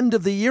at the end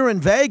of the year in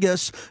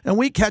Vegas and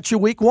we catch you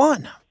week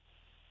 1?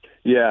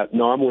 Yeah,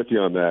 no, I'm with you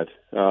on that.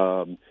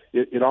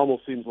 It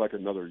almost seems like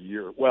another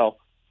year. Well,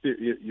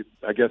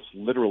 I guess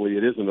literally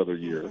it is another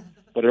year,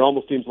 but it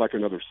almost seems like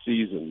another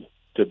season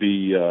to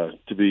be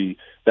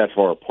that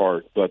far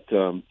apart. But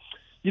I'm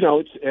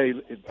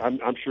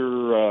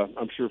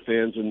sure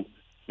fans in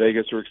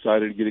Vegas are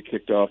excited to get it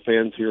kicked off.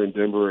 Fans here in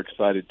Denver are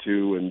excited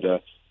too, and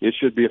it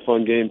should be a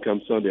fun game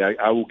come Sunday.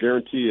 I will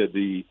guarantee you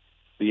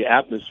the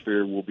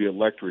atmosphere will be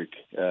electric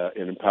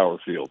in Empower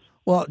Field.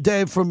 Well,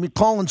 Dave, from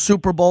calling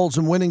Super Bowls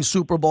and winning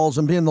Super Bowls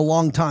and being the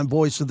longtime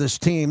voice of this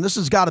team, this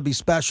has got to be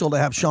special to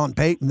have Sean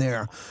Payton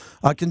there,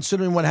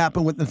 considering what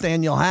happened with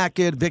Nathaniel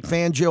Hackett, Vic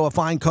Fangio, a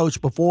fine coach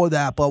before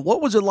that. But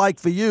what was it like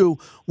for you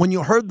when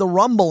you heard the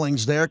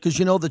rumblings there? Because,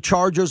 the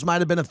Chargers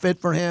might have been a fit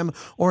for him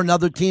or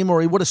another team,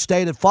 or he would have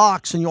stayed at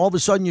Fox, and all of a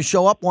sudden you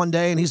show up one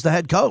day and he's the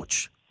head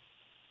coach.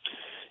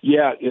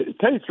 Yeah, to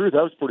tell you the truth,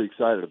 I was pretty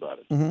excited about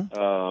it.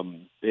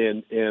 Mm-hmm.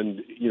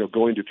 And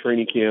going to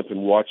training camp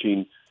and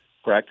watching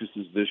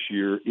practices this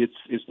year,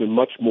 it's been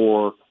much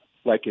more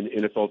like an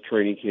NFL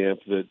training camp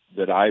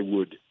that I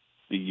would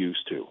be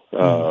used to.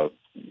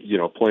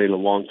 Playing a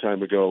long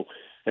time ago,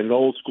 and an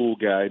old school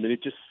guy. I mean,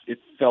 it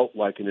felt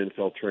like an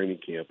NFL training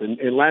camp, and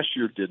last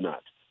year did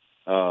not.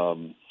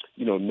 No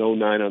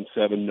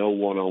 9-on-7, no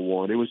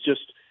 1-on-1. It was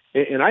just,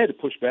 and I had to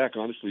push back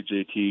honestly,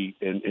 JT,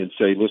 and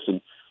say,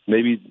 listen,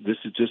 maybe this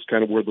is just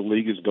kind of where the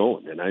league is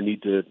going, and I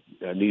need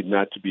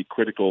not to be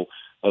critical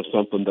of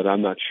something that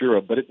I'm not sure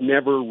of. But it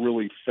never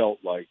really felt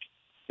like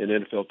an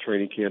NFL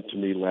training camp to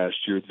me last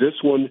year. This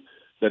one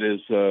that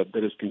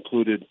is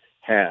concluded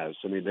has.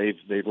 I mean,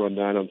 they've run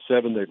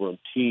 9-on-7, they've run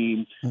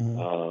team,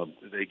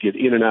 they get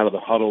in and out of the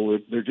huddle.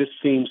 There just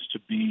seems to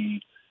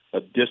be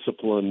a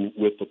discipline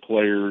with the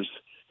players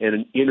and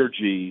an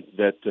energy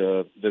that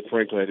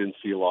frankly I didn't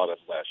see a lot of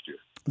last year.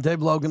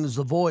 Dave Logan is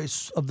the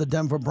voice of the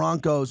Denver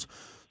Broncos.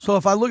 So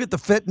if I look at the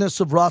fitness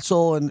of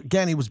Russell, and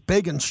again, he was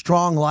big and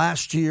strong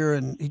last year,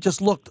 and he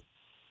just looked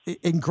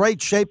in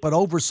great shape, but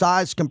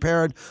oversized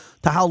compared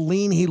to how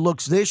lean he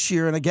looks this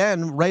year. And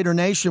again, Raider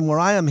Nation, where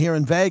I am here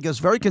in Vegas,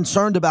 very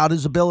concerned about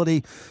his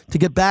ability to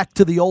get back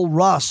to the old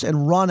Russ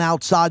and run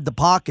outside the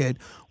pocket.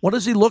 What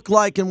does he look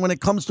like, and when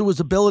it comes to his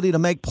ability to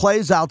make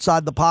plays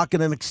outside the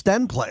pocket and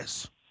extend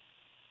plays?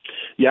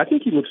 Yeah, I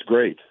think he looks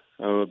great.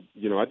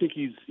 I think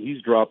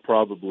he's dropped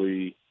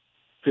probably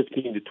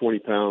 15 to 20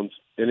 pounds.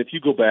 And if you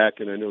go back,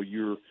 and I know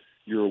you're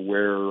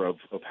aware of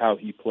how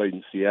he played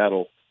in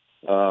Seattle,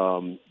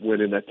 when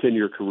in that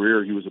 10-year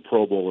career he was a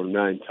Pro Bowler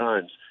 9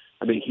 times.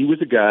 I mean, he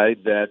was a guy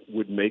that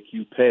would make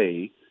you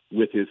pay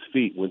with his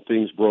feet when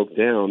things broke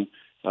down,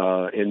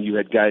 and you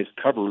had guys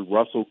covered.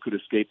 Russell could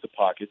escape the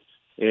pocket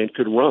and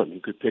could run.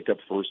 He could pick up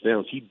first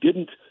downs. He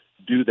didn't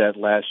do that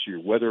last year,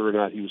 whether or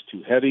not he was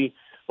too heavy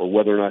or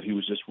whether or not he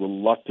was just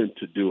reluctant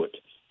to do it.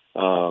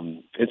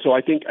 And so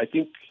I think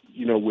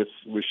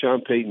with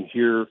Sean Payton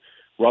here,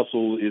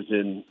 Russell is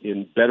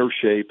in better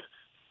shape.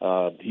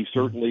 He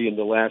certainly, in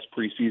the last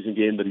preseason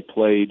game that he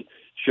played,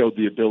 showed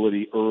the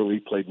ability early,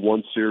 played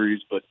one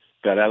series, but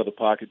got out of the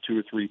pocket 2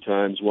 or 3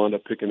 times, wound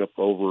up picking up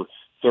over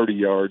 30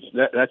 yards.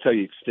 That's how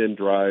you extend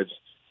drives,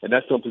 and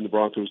that's something the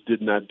Broncos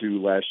did not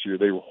do last year.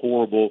 They were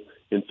horrible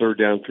in third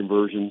down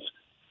conversions.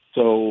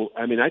 So,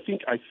 I mean, I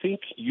think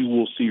you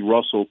will see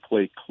Russell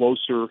play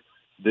closer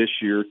this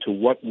year to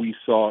what we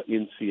saw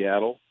in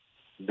Seattle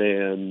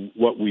than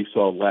what we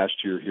saw last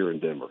year here in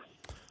Denver.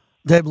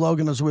 Dave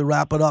Logan, as we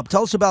wrap it up,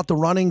 tell us about the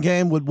running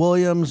game with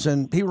Williams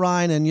and P.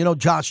 Ryan and,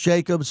 Josh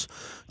Jacobs.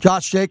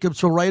 Josh Jacobs,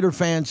 for Raider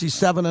fans, he's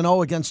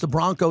 7-0 against the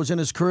Broncos in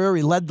his career.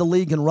 He led the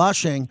league in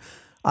rushing.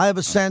 I have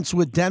a sense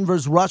with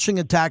Denver's rushing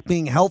attack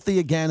being healthy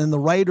again and the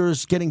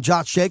Raiders getting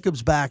Josh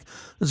Jacobs back,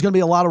 there's going to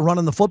be a lot of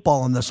running the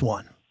football in this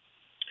one.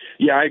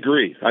 Yeah, I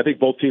agree. I think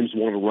both teams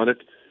want to run it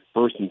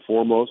first and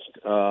foremost.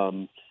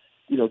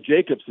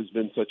 Jacobs has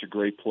been such a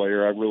great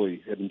player. I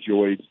really have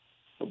enjoyed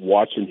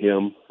watching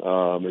him.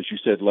 As you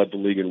said, led the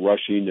league in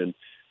rushing, and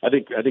I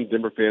think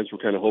Denver fans were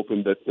kind of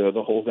hoping that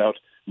the holdout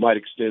might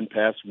extend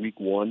past week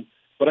 1.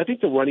 But I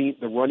think the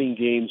running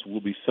games will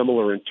be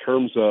similar in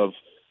terms of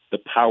the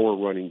power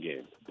running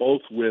game,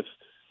 both with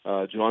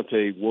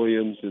Javonte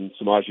Williams and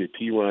Samaje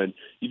Perine.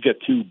 You've got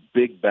 2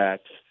 big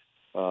backs.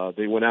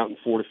 They went out and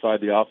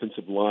fortified the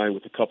offensive line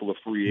with a couple of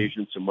free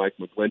agents, and Mike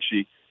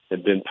McGlinchey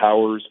and Ben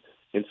Powers.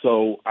 And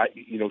so,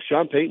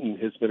 Sean Payton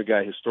has been a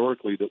guy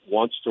historically that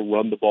wants to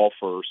run the ball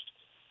first,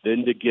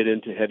 then to get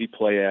into heavy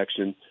play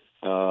action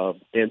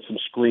and some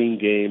screen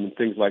game and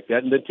things like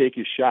that, and then take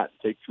his shot,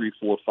 take 3,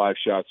 4, 5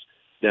 shots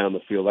down the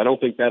field. I don't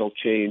think that'll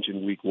change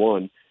in week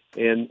 1.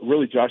 And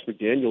really, Josh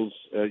McDaniels,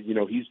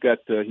 he's got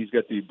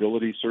the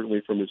ability,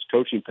 certainly from his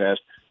coaching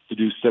past, to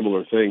do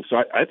similar things. So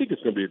I think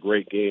it's going to be a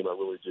great game. I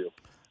really do.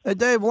 Hey,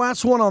 Dave,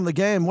 last one on the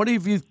game. What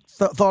have you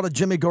thought of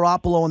Jimmy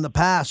Garoppolo in the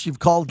past? You've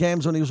called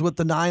games when he was with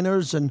the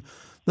Niners and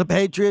the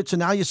Patriots, and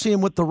now you see him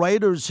with the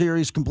Raiders here.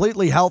 He's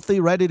completely healthy,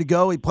 ready to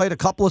go. He played a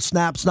couple of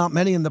snaps, not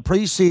many in the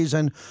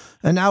preseason.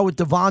 And now with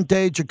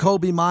Devontae,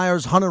 Jacoby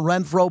Myers, Hunter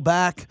Renfrow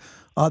back.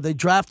 They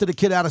drafted a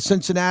kid out of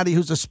Cincinnati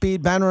who's a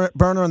speed burner,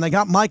 and they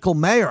got Michael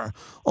Mayer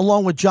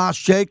along with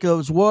Josh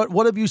Jacobs.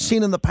 What have you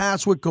seen in the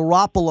past with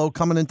Garoppolo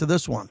coming into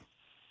this one?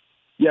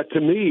 Yeah,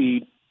 to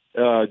me,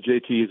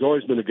 JT has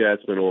always been a guy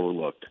that's been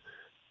overlooked.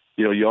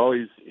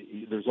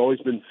 There's always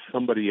been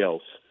somebody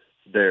else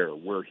there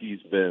where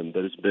he's been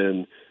that has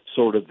been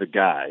sort of the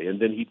guy.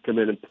 And then he'd come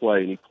in and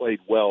play, and he played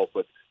well,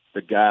 but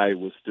the guy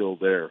was still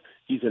there.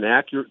 He's an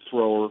accurate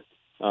thrower,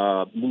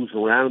 moves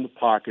around in the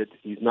pocket.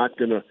 He's not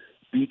going to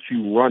beat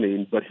you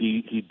running, but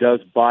he does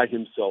buy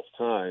himself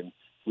time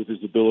with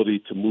his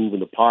ability to move in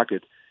the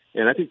pocket.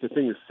 And I think the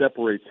thing that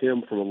separates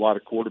him from a lot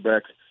of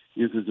quarterbacks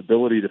is his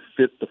ability to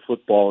fit the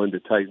football into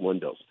tight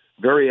windows.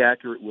 Very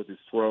accurate with his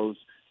throws,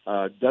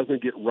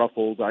 doesn't get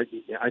ruffled. I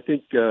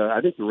think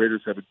the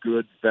Raiders have a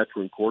good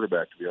veteran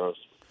quarterback, to be honest.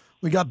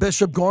 We got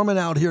Bishop Gorman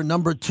out here,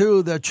 number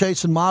 2. They're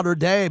chasing Mater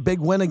Dei. Big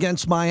win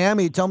against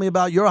Miami. Tell me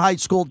about your high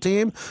school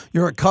team.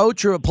 You're a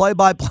coach. You're a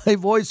play-by-play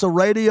voice, a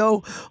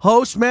radio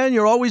host. Man,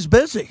 you're always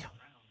busy.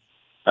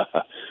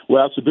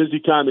 Well, it's a busy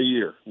time of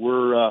year.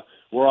 We're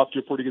off to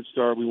a pretty good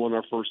start. We won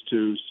our first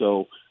 2.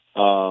 So,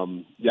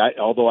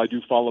 although I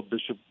do follow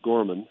Bishop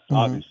Gorman,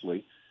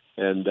 obviously,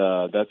 and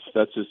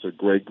that's just a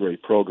great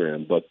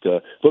program. But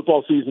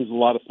football season is a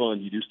lot of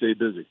fun. You do stay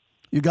busy.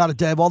 You got it,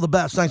 Dave. All the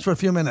best. Thanks for a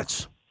few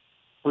minutes.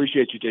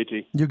 Appreciate you,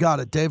 JT. You got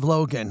it. Dave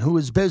Logan, who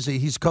is busy.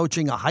 He's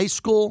coaching a high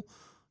school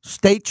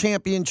state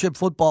championship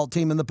football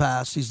team in the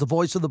past. He's the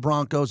voice of the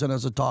Broncos and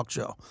has a talk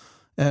show.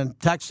 And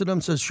texted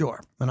him, says,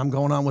 sure. And I'm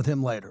going on with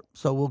him later.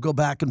 So we'll go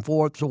back and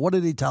forth. So what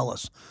did he tell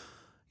us?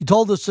 He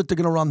told us that they're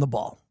going to run the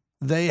ball.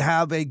 They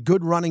have a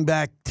good running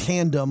back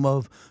tandem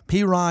of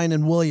P. Ryan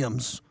and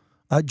Williams.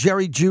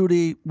 Jerry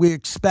Jeudy, we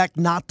expect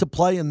not to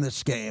play in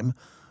this game.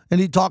 And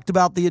he talked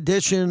about the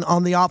addition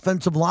on the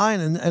offensive line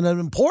and an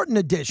important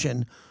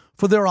addition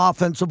for their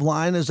offensive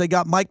line is they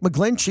got Mike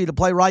McGlinchey to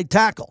play right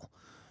tackle.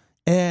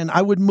 And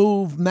I would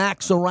move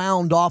Max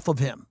around off of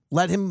him.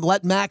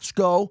 Let Max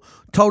go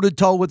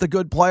toe-to-toe with a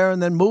good player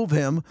and then move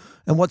him.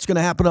 And what's going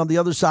to happen on the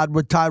other side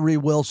with Tyree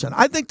Wilson?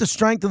 I think the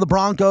strength of the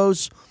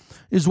Broncos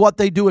is what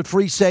they do at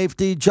free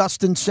safety.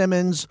 Justin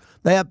Simmons.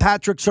 They have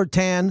Patrick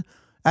Surtain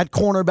at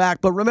cornerback.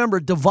 But remember,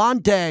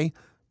 Devontae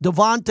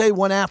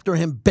went after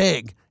him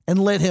big and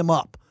lit him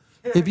up.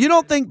 If you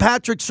don't think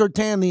Patrick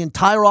Surtain the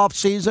entire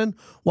offseason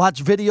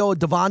watched video of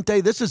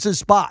Devontae, this is his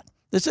spot.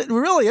 It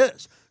really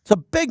is. It's a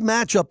big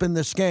matchup in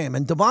this game.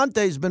 And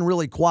Devontae's been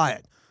really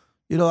quiet.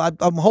 You know,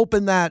 I'm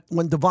hoping that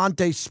when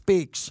Devontae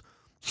speaks,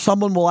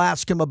 someone will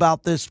ask him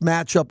about this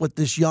matchup with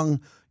this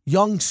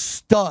young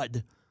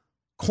stud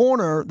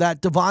corner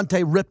that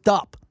Devontae ripped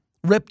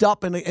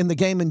up in the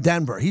game in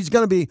Denver. He's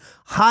going to be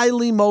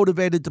highly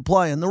motivated to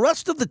play. And the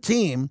rest of the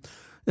team,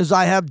 as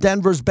I have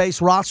Denver's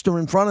base roster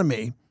in front of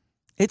me,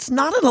 it's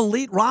not an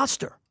elite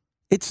roster.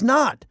 It's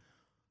not.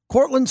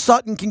 Cortland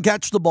Sutton can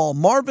catch the ball.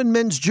 Marvin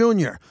Mims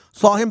Jr.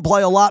 Saw him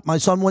play a lot. My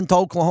son went to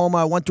Oklahoma.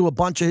 I went to a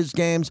bunch of his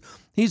games.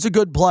 He's a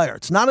good player.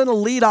 It's not an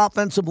elite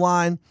offensive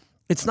line.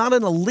 It's not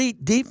an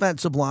elite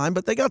defensive line,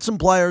 but they got some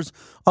players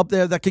up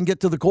there that can get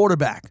to the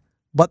quarterback.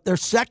 But their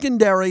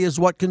secondary is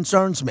what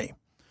concerns me.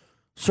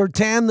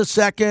 Surtain the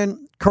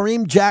second,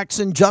 Kareem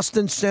Jackson,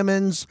 Justin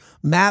Simmons,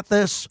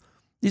 Mathis.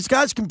 These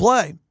guys can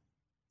play.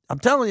 I'm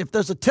telling you, if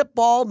there's a tip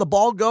ball and the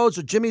ball goes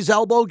or Jimmy's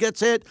elbow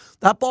gets hit,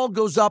 that ball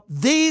goes up.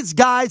 These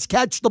guys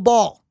catch the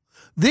ball.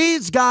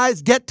 These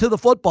guys get to the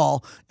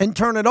football and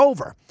turn it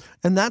over.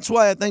 And that's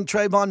why I think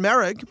Trayvon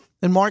Merrick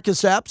and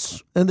Marcus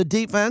Epps and the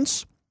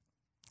defense,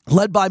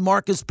 led by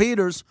Marcus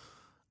Peters,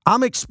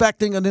 I'm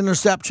expecting an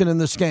interception in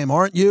this game.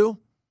 Aren't you?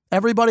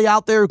 Everybody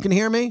out there who can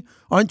hear me,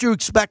 aren't you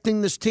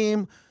expecting this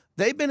team?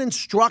 They've been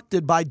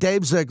instructed by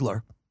Dave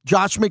Ziegler,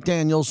 Josh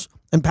McDaniels,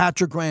 and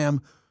Patrick Graham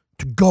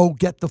to go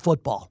get the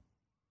football.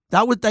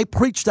 They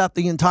preached that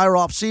the entire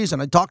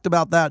offseason. I talked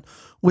about that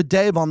with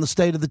Dave on the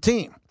state of the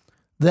team,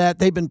 that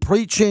they've been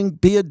preaching,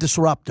 be a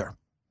disruptor.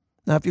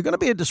 Now, if you're going to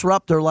be a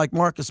disruptor like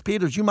Marcus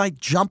Peters, you might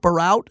jump her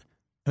out,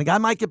 and a guy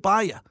might get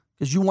by you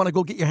because you want to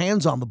go get your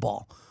hands on the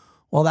ball.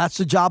 Well, that's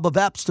the job of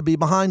Epps to be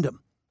behind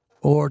him,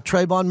 or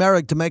Trayvon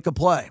Merrick to make a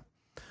play.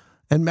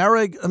 And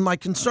Merrick, and my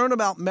concern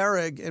about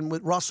Merrick and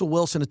with Russell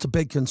Wilson, it's a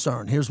big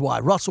concern. Here's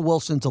why. Russell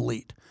Wilson's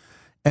elite,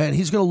 and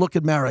he's going to look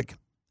at Merrick.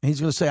 And he's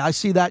going to say, I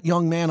see that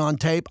young man on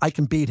tape. I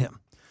can beat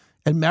him.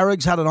 And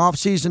Merrick's had an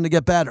offseason to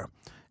get better.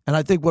 And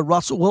I think what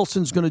Russell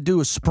Wilson's going to do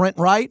is sprint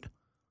right,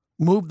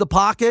 move the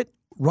pocket,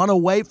 run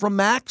away from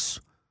Max,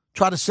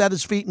 try to set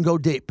his feet and go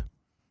deep,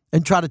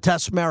 and try to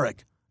test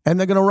Merrick. And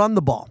they're going to run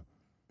the ball.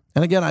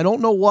 And again, I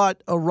don't know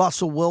what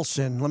Russell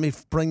Wilson, let me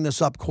bring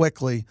this up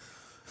quickly,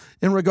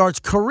 in regards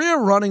career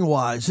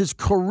running-wise, his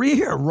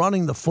career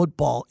running the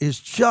football is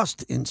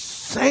just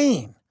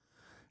insane.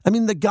 I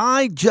mean, the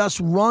guy just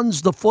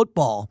runs the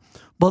football,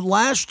 but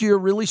last year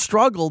really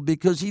struggled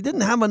because he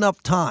didn't have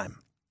enough time.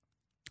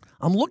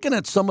 I'm looking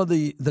at some of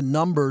the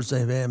numbers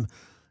of him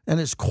and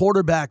his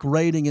quarterback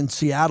rating in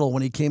Seattle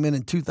when he came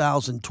in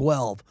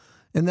 2012,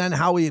 and then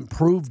how he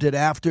improved it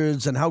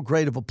afterwards and how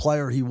great of a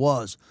player he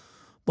was.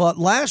 But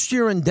last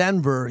year in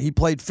Denver, he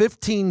played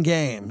 15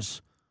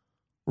 games.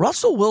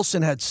 Russell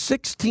Wilson had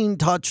 16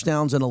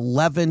 touchdowns and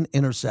 11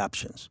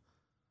 interceptions.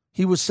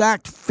 He was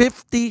sacked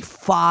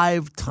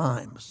 55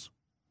 times.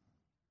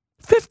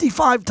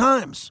 55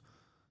 times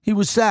he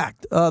was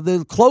sacked.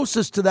 The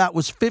closest to that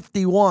was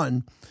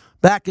 51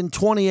 back in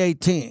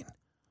 2018.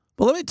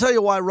 But let me tell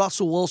you why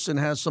Russell Wilson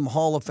has some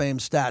Hall of Fame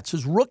stats.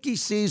 His rookie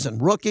season,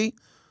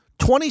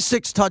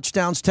 26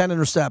 touchdowns, 10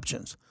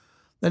 interceptions.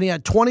 Then he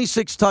had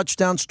 26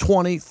 touchdowns,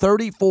 20,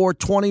 34,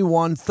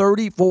 21,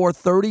 34,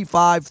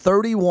 35,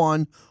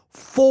 31,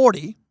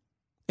 40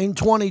 in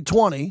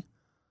 2020.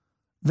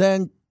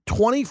 Then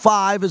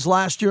 25 is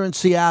last year in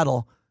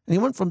Seattle, and he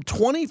went from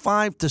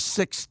 25 to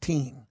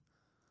 16.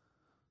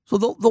 So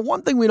the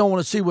one thing we don't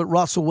want to see with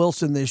Russell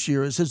Wilson this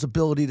year is his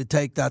ability to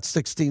take that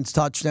 16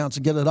 touchdowns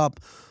and get it up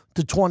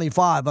to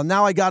 25. And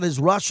now I got his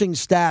rushing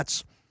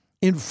stats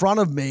in front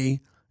of me,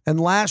 and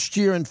last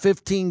year in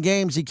 15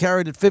 games, he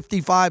carried it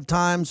 55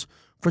 times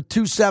for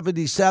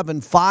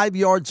 277, 5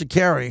 yards a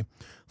carry,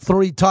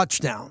 3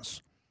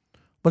 touchdowns.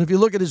 But if you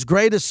look at his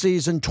greatest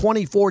season,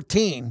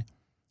 2014,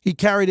 he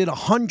carried it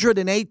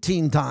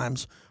 118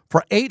 times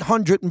for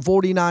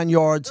 849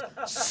 yards,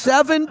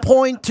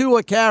 7.2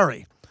 a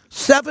carry,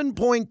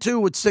 7.2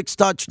 with 6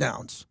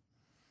 touchdowns.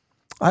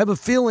 I have a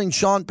feeling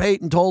Sean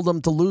Payton told him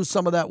to lose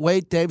some of that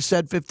weight. Dave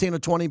said 15 or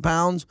 20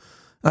 pounds.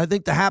 And I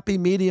think the happy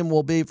medium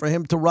will be for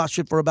him to rush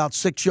it for about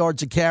 6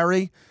 yards a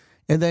carry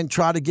and then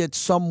try to get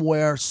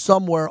somewhere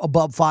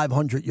above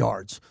 500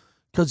 yards.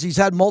 Because he's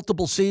had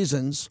multiple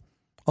seasons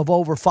of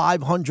over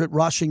 500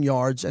 rushing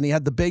yards, and he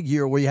had the big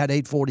year where he had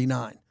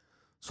 849.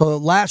 So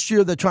last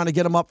year they're trying to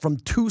get him up from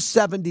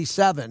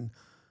 277,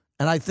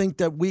 and I think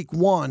that week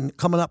 1,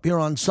 coming up here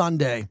on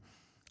Sunday,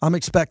 I'm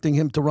expecting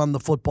him to run the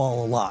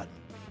football a lot.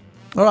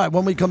 All right,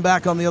 when we come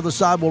back on the other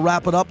side, we'll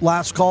wrap it up.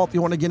 Last call if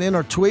you want to get in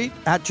or tweet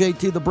at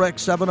JT the Brick,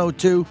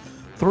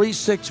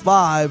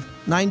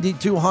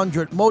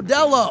 702-365-9200.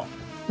 Modelo.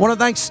 Want to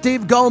thank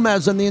Steve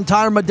Gomez and the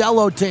entire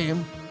Modelo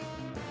team.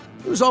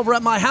 He was over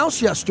at my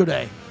house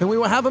yesterday, and we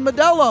were having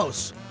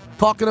Modelos,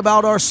 talking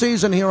about our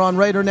season here on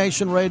Raider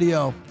Nation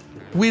Radio.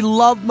 We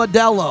love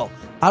Modelo.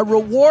 I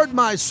reward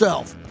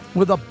myself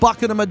with a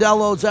bucket of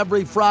Modelos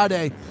every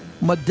Friday.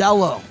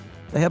 Modelo,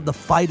 they have the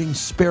fighting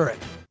spirit.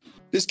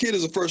 This kid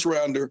is a first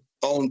rounder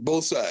on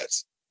both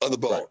sides of the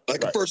ball,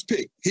 a first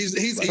pick. He's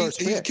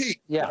key.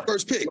 Yeah,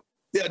 first pick.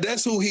 Yeah,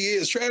 that's who he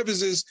is.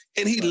 Travis is,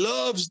 and he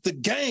loves the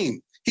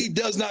game. He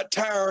does not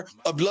tire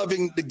of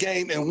loving the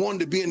game and wanting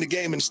to be in the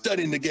game and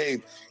studying the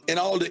game and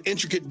all the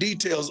intricate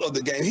details of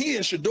the game. He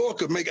and Shador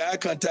could make eye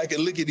contact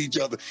and look at each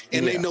other,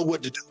 and they know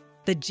what to do.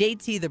 The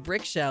JT the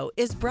Brick Show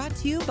is brought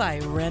to you by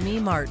Remy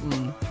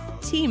Martin.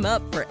 Team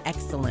up for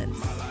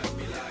excellence.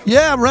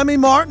 Yeah, Remy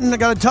Martin, I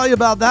got to tell you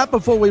about that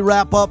before we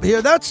wrap up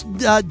here. That's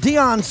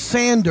Deion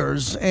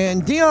Sanders,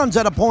 and Deion's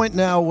at a point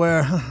now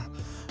where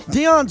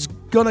Deion's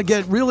going to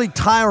get really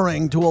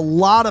tiring to a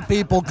lot of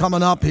people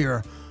coming up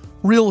here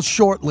real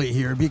shortly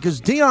here, because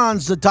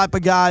Deion's the type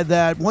of guy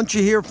that once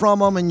you hear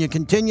from him and you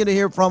continue to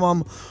hear from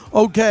him,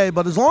 okay,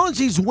 but as long as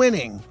he's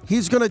winning,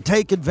 he's going to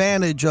take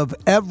advantage of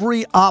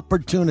every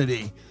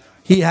opportunity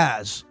he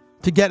has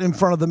to get in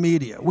front of the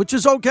media, which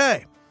is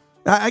okay.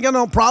 I got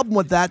no problem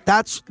with that.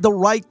 That's the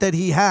right that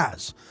he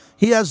has.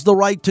 He has the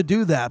right to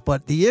do that.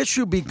 But the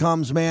issue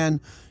becomes, man,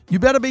 you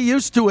better be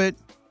used to it.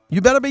 You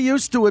better be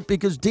used to it,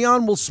 because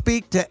Deion will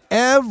speak to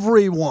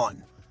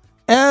everyone.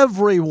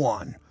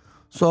 Everyone.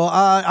 So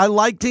I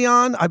like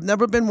Deion. I've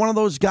never been one of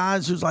those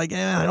guys who's like,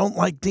 I don't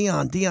like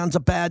Deion. Deion's a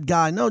bad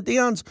guy. No,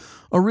 Deion's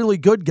a really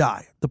good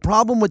guy. The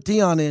problem with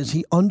Deion is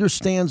he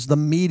understands the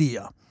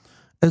media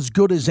as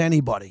good as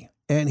anybody.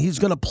 And he's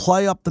going to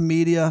play up the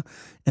media,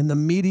 and the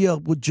media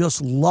would just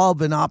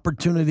love an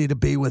opportunity to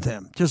be with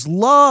him. Just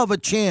love a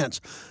chance,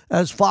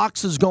 as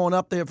Fox is going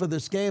up there for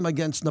this game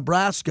against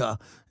Nebraska,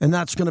 and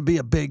that's going to be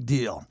a big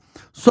deal.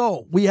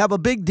 So we have a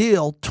big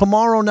deal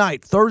tomorrow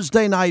night,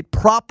 Thursday night,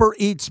 Proper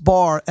Eats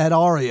Bar at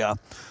Aria,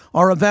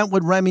 our event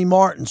with Remy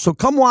Martin. So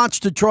come watch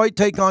Detroit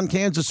take on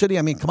Kansas City.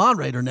 I mean, come on,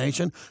 Raider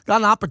Nation.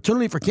 Got an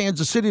opportunity for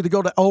Kansas City to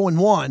go to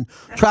 0-1.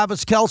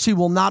 Travis Kelce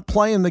will not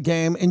play in the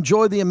game.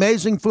 Enjoy the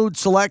amazing food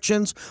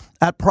selections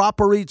at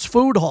Proper Eats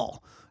Food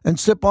Hall and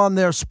sip on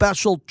their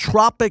special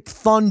Tropic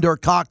Thunder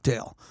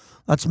cocktail.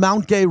 That's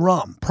Mount Gay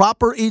rum.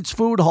 Proper Eats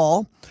Food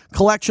Hall,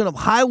 collection of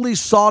highly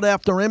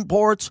sought-after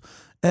imports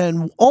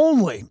and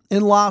only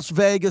in Las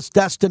Vegas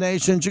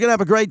destinations. You're going to have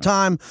a great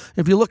time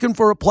if you're looking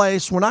for a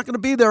place. We're not going to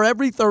be there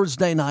every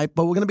Thursday night,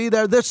 but we're going to be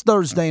there this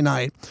Thursday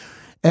night.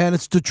 And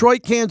it's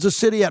Detroit, Kansas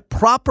City at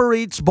Proper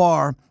Eats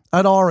Bar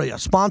at Aria,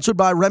 sponsored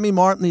by Remy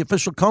Martin, the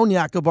official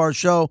cognac of our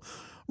show.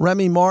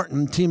 Remy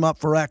Martin, team up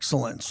for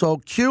excellence. So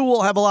Q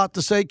will have a lot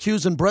to say.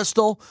 Q's in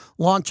Bristol,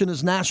 launching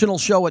his national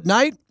show at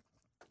night.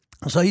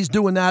 So he's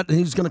doing that, and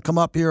he's going to come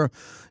up here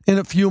in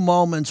a few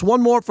moments.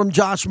 One more from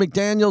Josh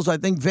McDaniels. I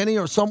think Vinny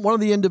or one of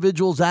the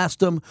individuals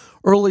asked him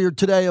earlier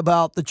today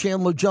about the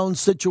Chandler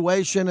Jones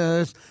situation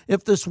and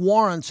if this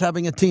warrants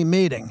having a team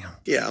meeting.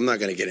 Yeah, I'm not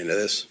going to get into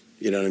this.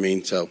 You know what I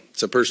mean? So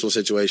it's a personal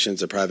situation.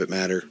 It's a private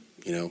matter.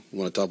 You know,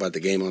 want to talk about the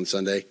game on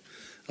Sunday?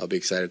 I'll be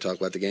excited to talk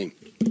about the game.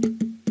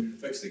 It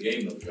affects the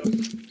game, though, Joe. One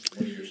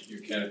of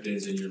your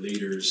captains and your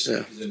leaders.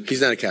 Yeah,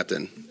 he's not a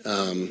captain.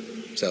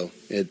 So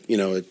it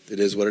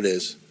is what it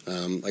is.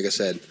 Like I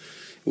said,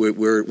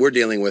 we're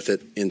dealing with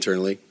it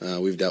internally.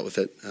 We've dealt with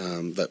it,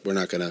 but we're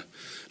not gonna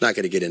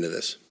get into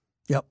this.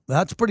 Yep,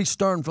 that's pretty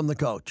stern from the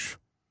coach.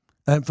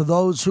 And for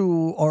those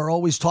who are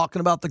always talking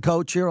about the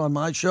coach here on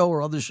my show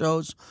or other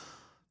shows,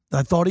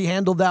 I thought he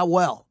handled that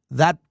well.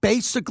 That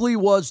basically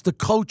was the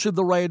coach of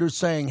the Raiders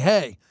saying,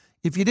 hey,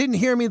 if you didn't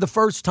hear me the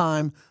first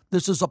time,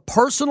 this is a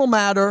personal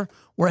matter.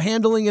 We're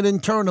handling it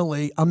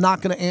internally. I'm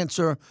not going to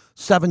answer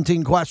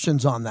 17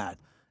 questions on that.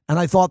 And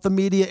I thought the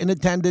media in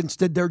attendance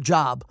did their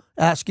job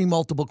asking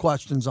multiple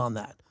questions on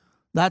that.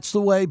 That's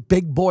the way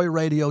big boy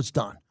radio's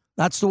done.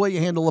 That's the way you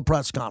handle a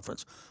press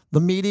conference.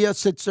 The media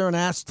sits there and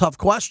asks tough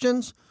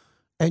questions,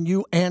 and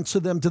you answer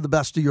them to the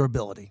best of your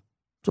ability.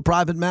 It's a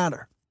private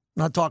matter.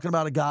 I'm not talking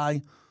about a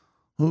guy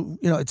who,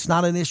 it's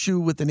not an issue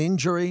with an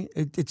injury.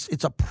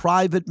 It's a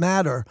private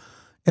matter.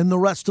 And the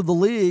rest of the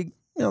league,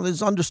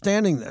 there's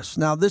understanding this.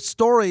 Now, this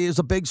story is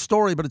a big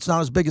story, but it's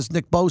not as big as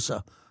Nick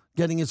Bosa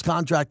getting his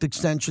contract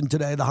extension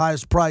today, the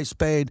highest price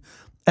paid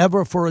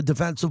ever for a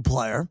defensive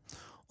player.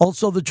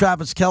 Also, the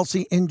Travis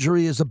Kelce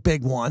injury is a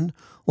big one.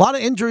 A lot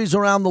of injuries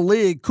around the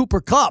league. Cooper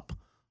Kupp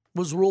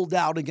was ruled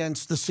out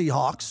against the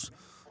Seahawks.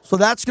 So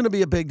that's going to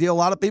be a big deal. A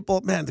lot of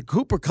people, the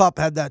Cooper Kupp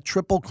had that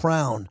triple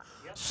crown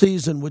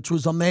season, which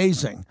was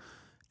amazing.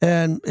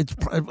 And it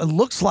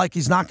looks like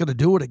he's not going to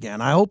do it again.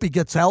 I hope he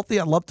gets healthy.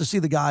 I'd love to see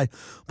the guy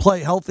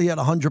play healthy at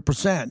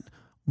 100%.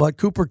 But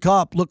Cooper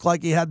Kupp looked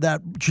like he had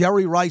that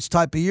Jerry Rice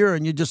type of year,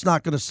 and you're just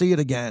not going to see it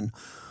again.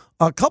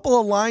 A couple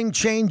of line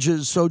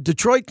changes. So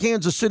Detroit,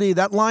 Kansas City,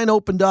 that line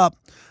opened up.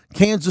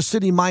 Kansas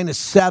City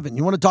 -7.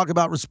 You want to talk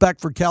about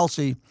respect for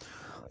Kelsey?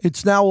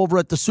 It's now over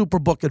at the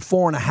Superbook at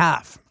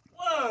 4.5.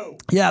 Whoa!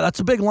 Yeah, that's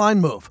a big line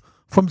move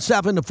from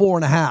 7 to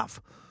 4.5.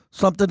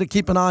 Something to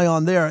keep an eye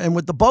on there. And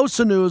with the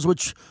Bosa news,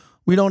 which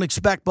we don't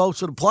expect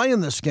Bosa to play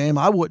in this game.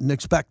 I wouldn't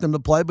expect him to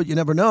play, but you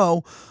never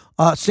know.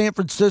 San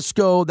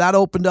Francisco, that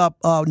opened up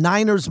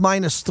Niners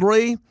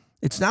 -3.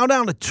 It's now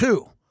down to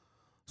 2.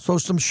 So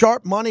some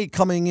sharp money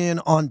coming in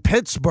on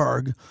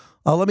Pittsburgh.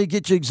 Let me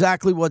get you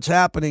exactly what's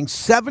happening.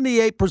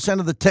 78%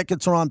 of the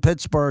tickets are on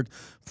Pittsburgh,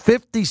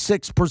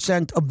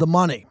 56% of the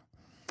money.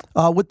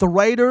 With the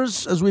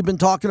Raiders, as we've been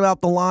talking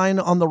about the line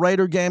on the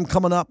Raider game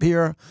coming up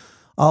here,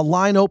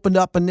 line opened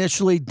up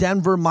initially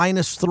Denver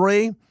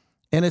 -3,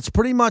 and it's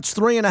pretty much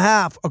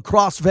 3.5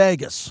 across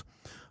Vegas.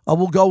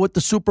 We'll go with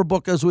the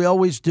Superbook as we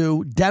always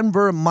do.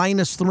 Denver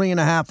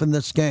 -3.5 in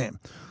this game.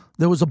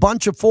 There was a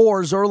bunch of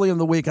 4s early in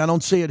the week. I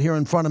don't see it here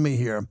in front of me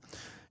here.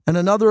 And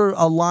another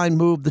line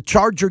move, the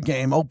Charger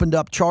game opened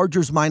up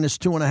Chargers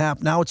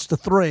 -2.5. Now it's to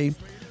 3.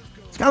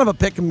 It's kind of a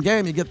pick 'em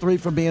game. You get 3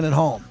 for being at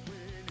home.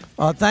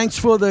 Thanks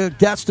for the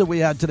guest that we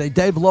had today.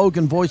 Dave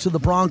Logan, voice of the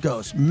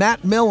Broncos.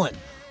 Matt Millen,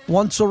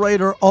 once a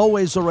Raider,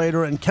 always a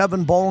Raider. And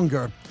Kevin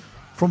Bollinger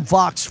from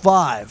Fox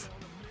 5.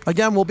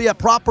 Again, we'll be at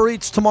Proper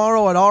Eats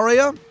tomorrow at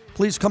Aria.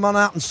 Please come on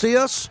out and see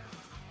us.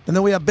 And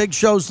then we have big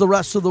shows the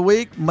rest of the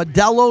week.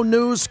 Modelo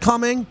news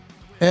coming.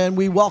 And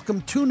we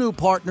welcome 2 new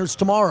partners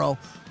tomorrow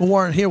who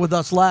weren't here with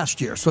us last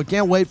year. So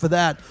can't wait for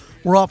that.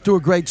 We're off to a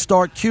great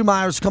start. Q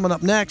Myers coming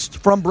up next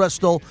from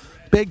Bristol.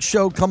 Big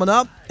show coming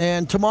up.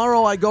 And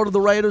tomorrow I go to the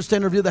Raiders to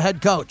interview the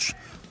head coach,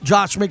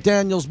 Josh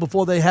McDaniels,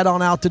 before they head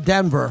on out to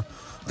Denver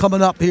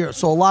coming up here.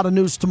 So a lot of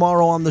news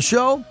tomorrow on the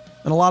show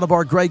and a lot of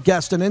our great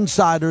guests and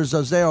insiders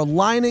as they are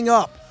lining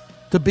up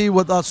to be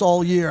with us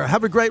all year.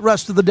 Have a great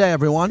rest of the day,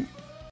 everyone.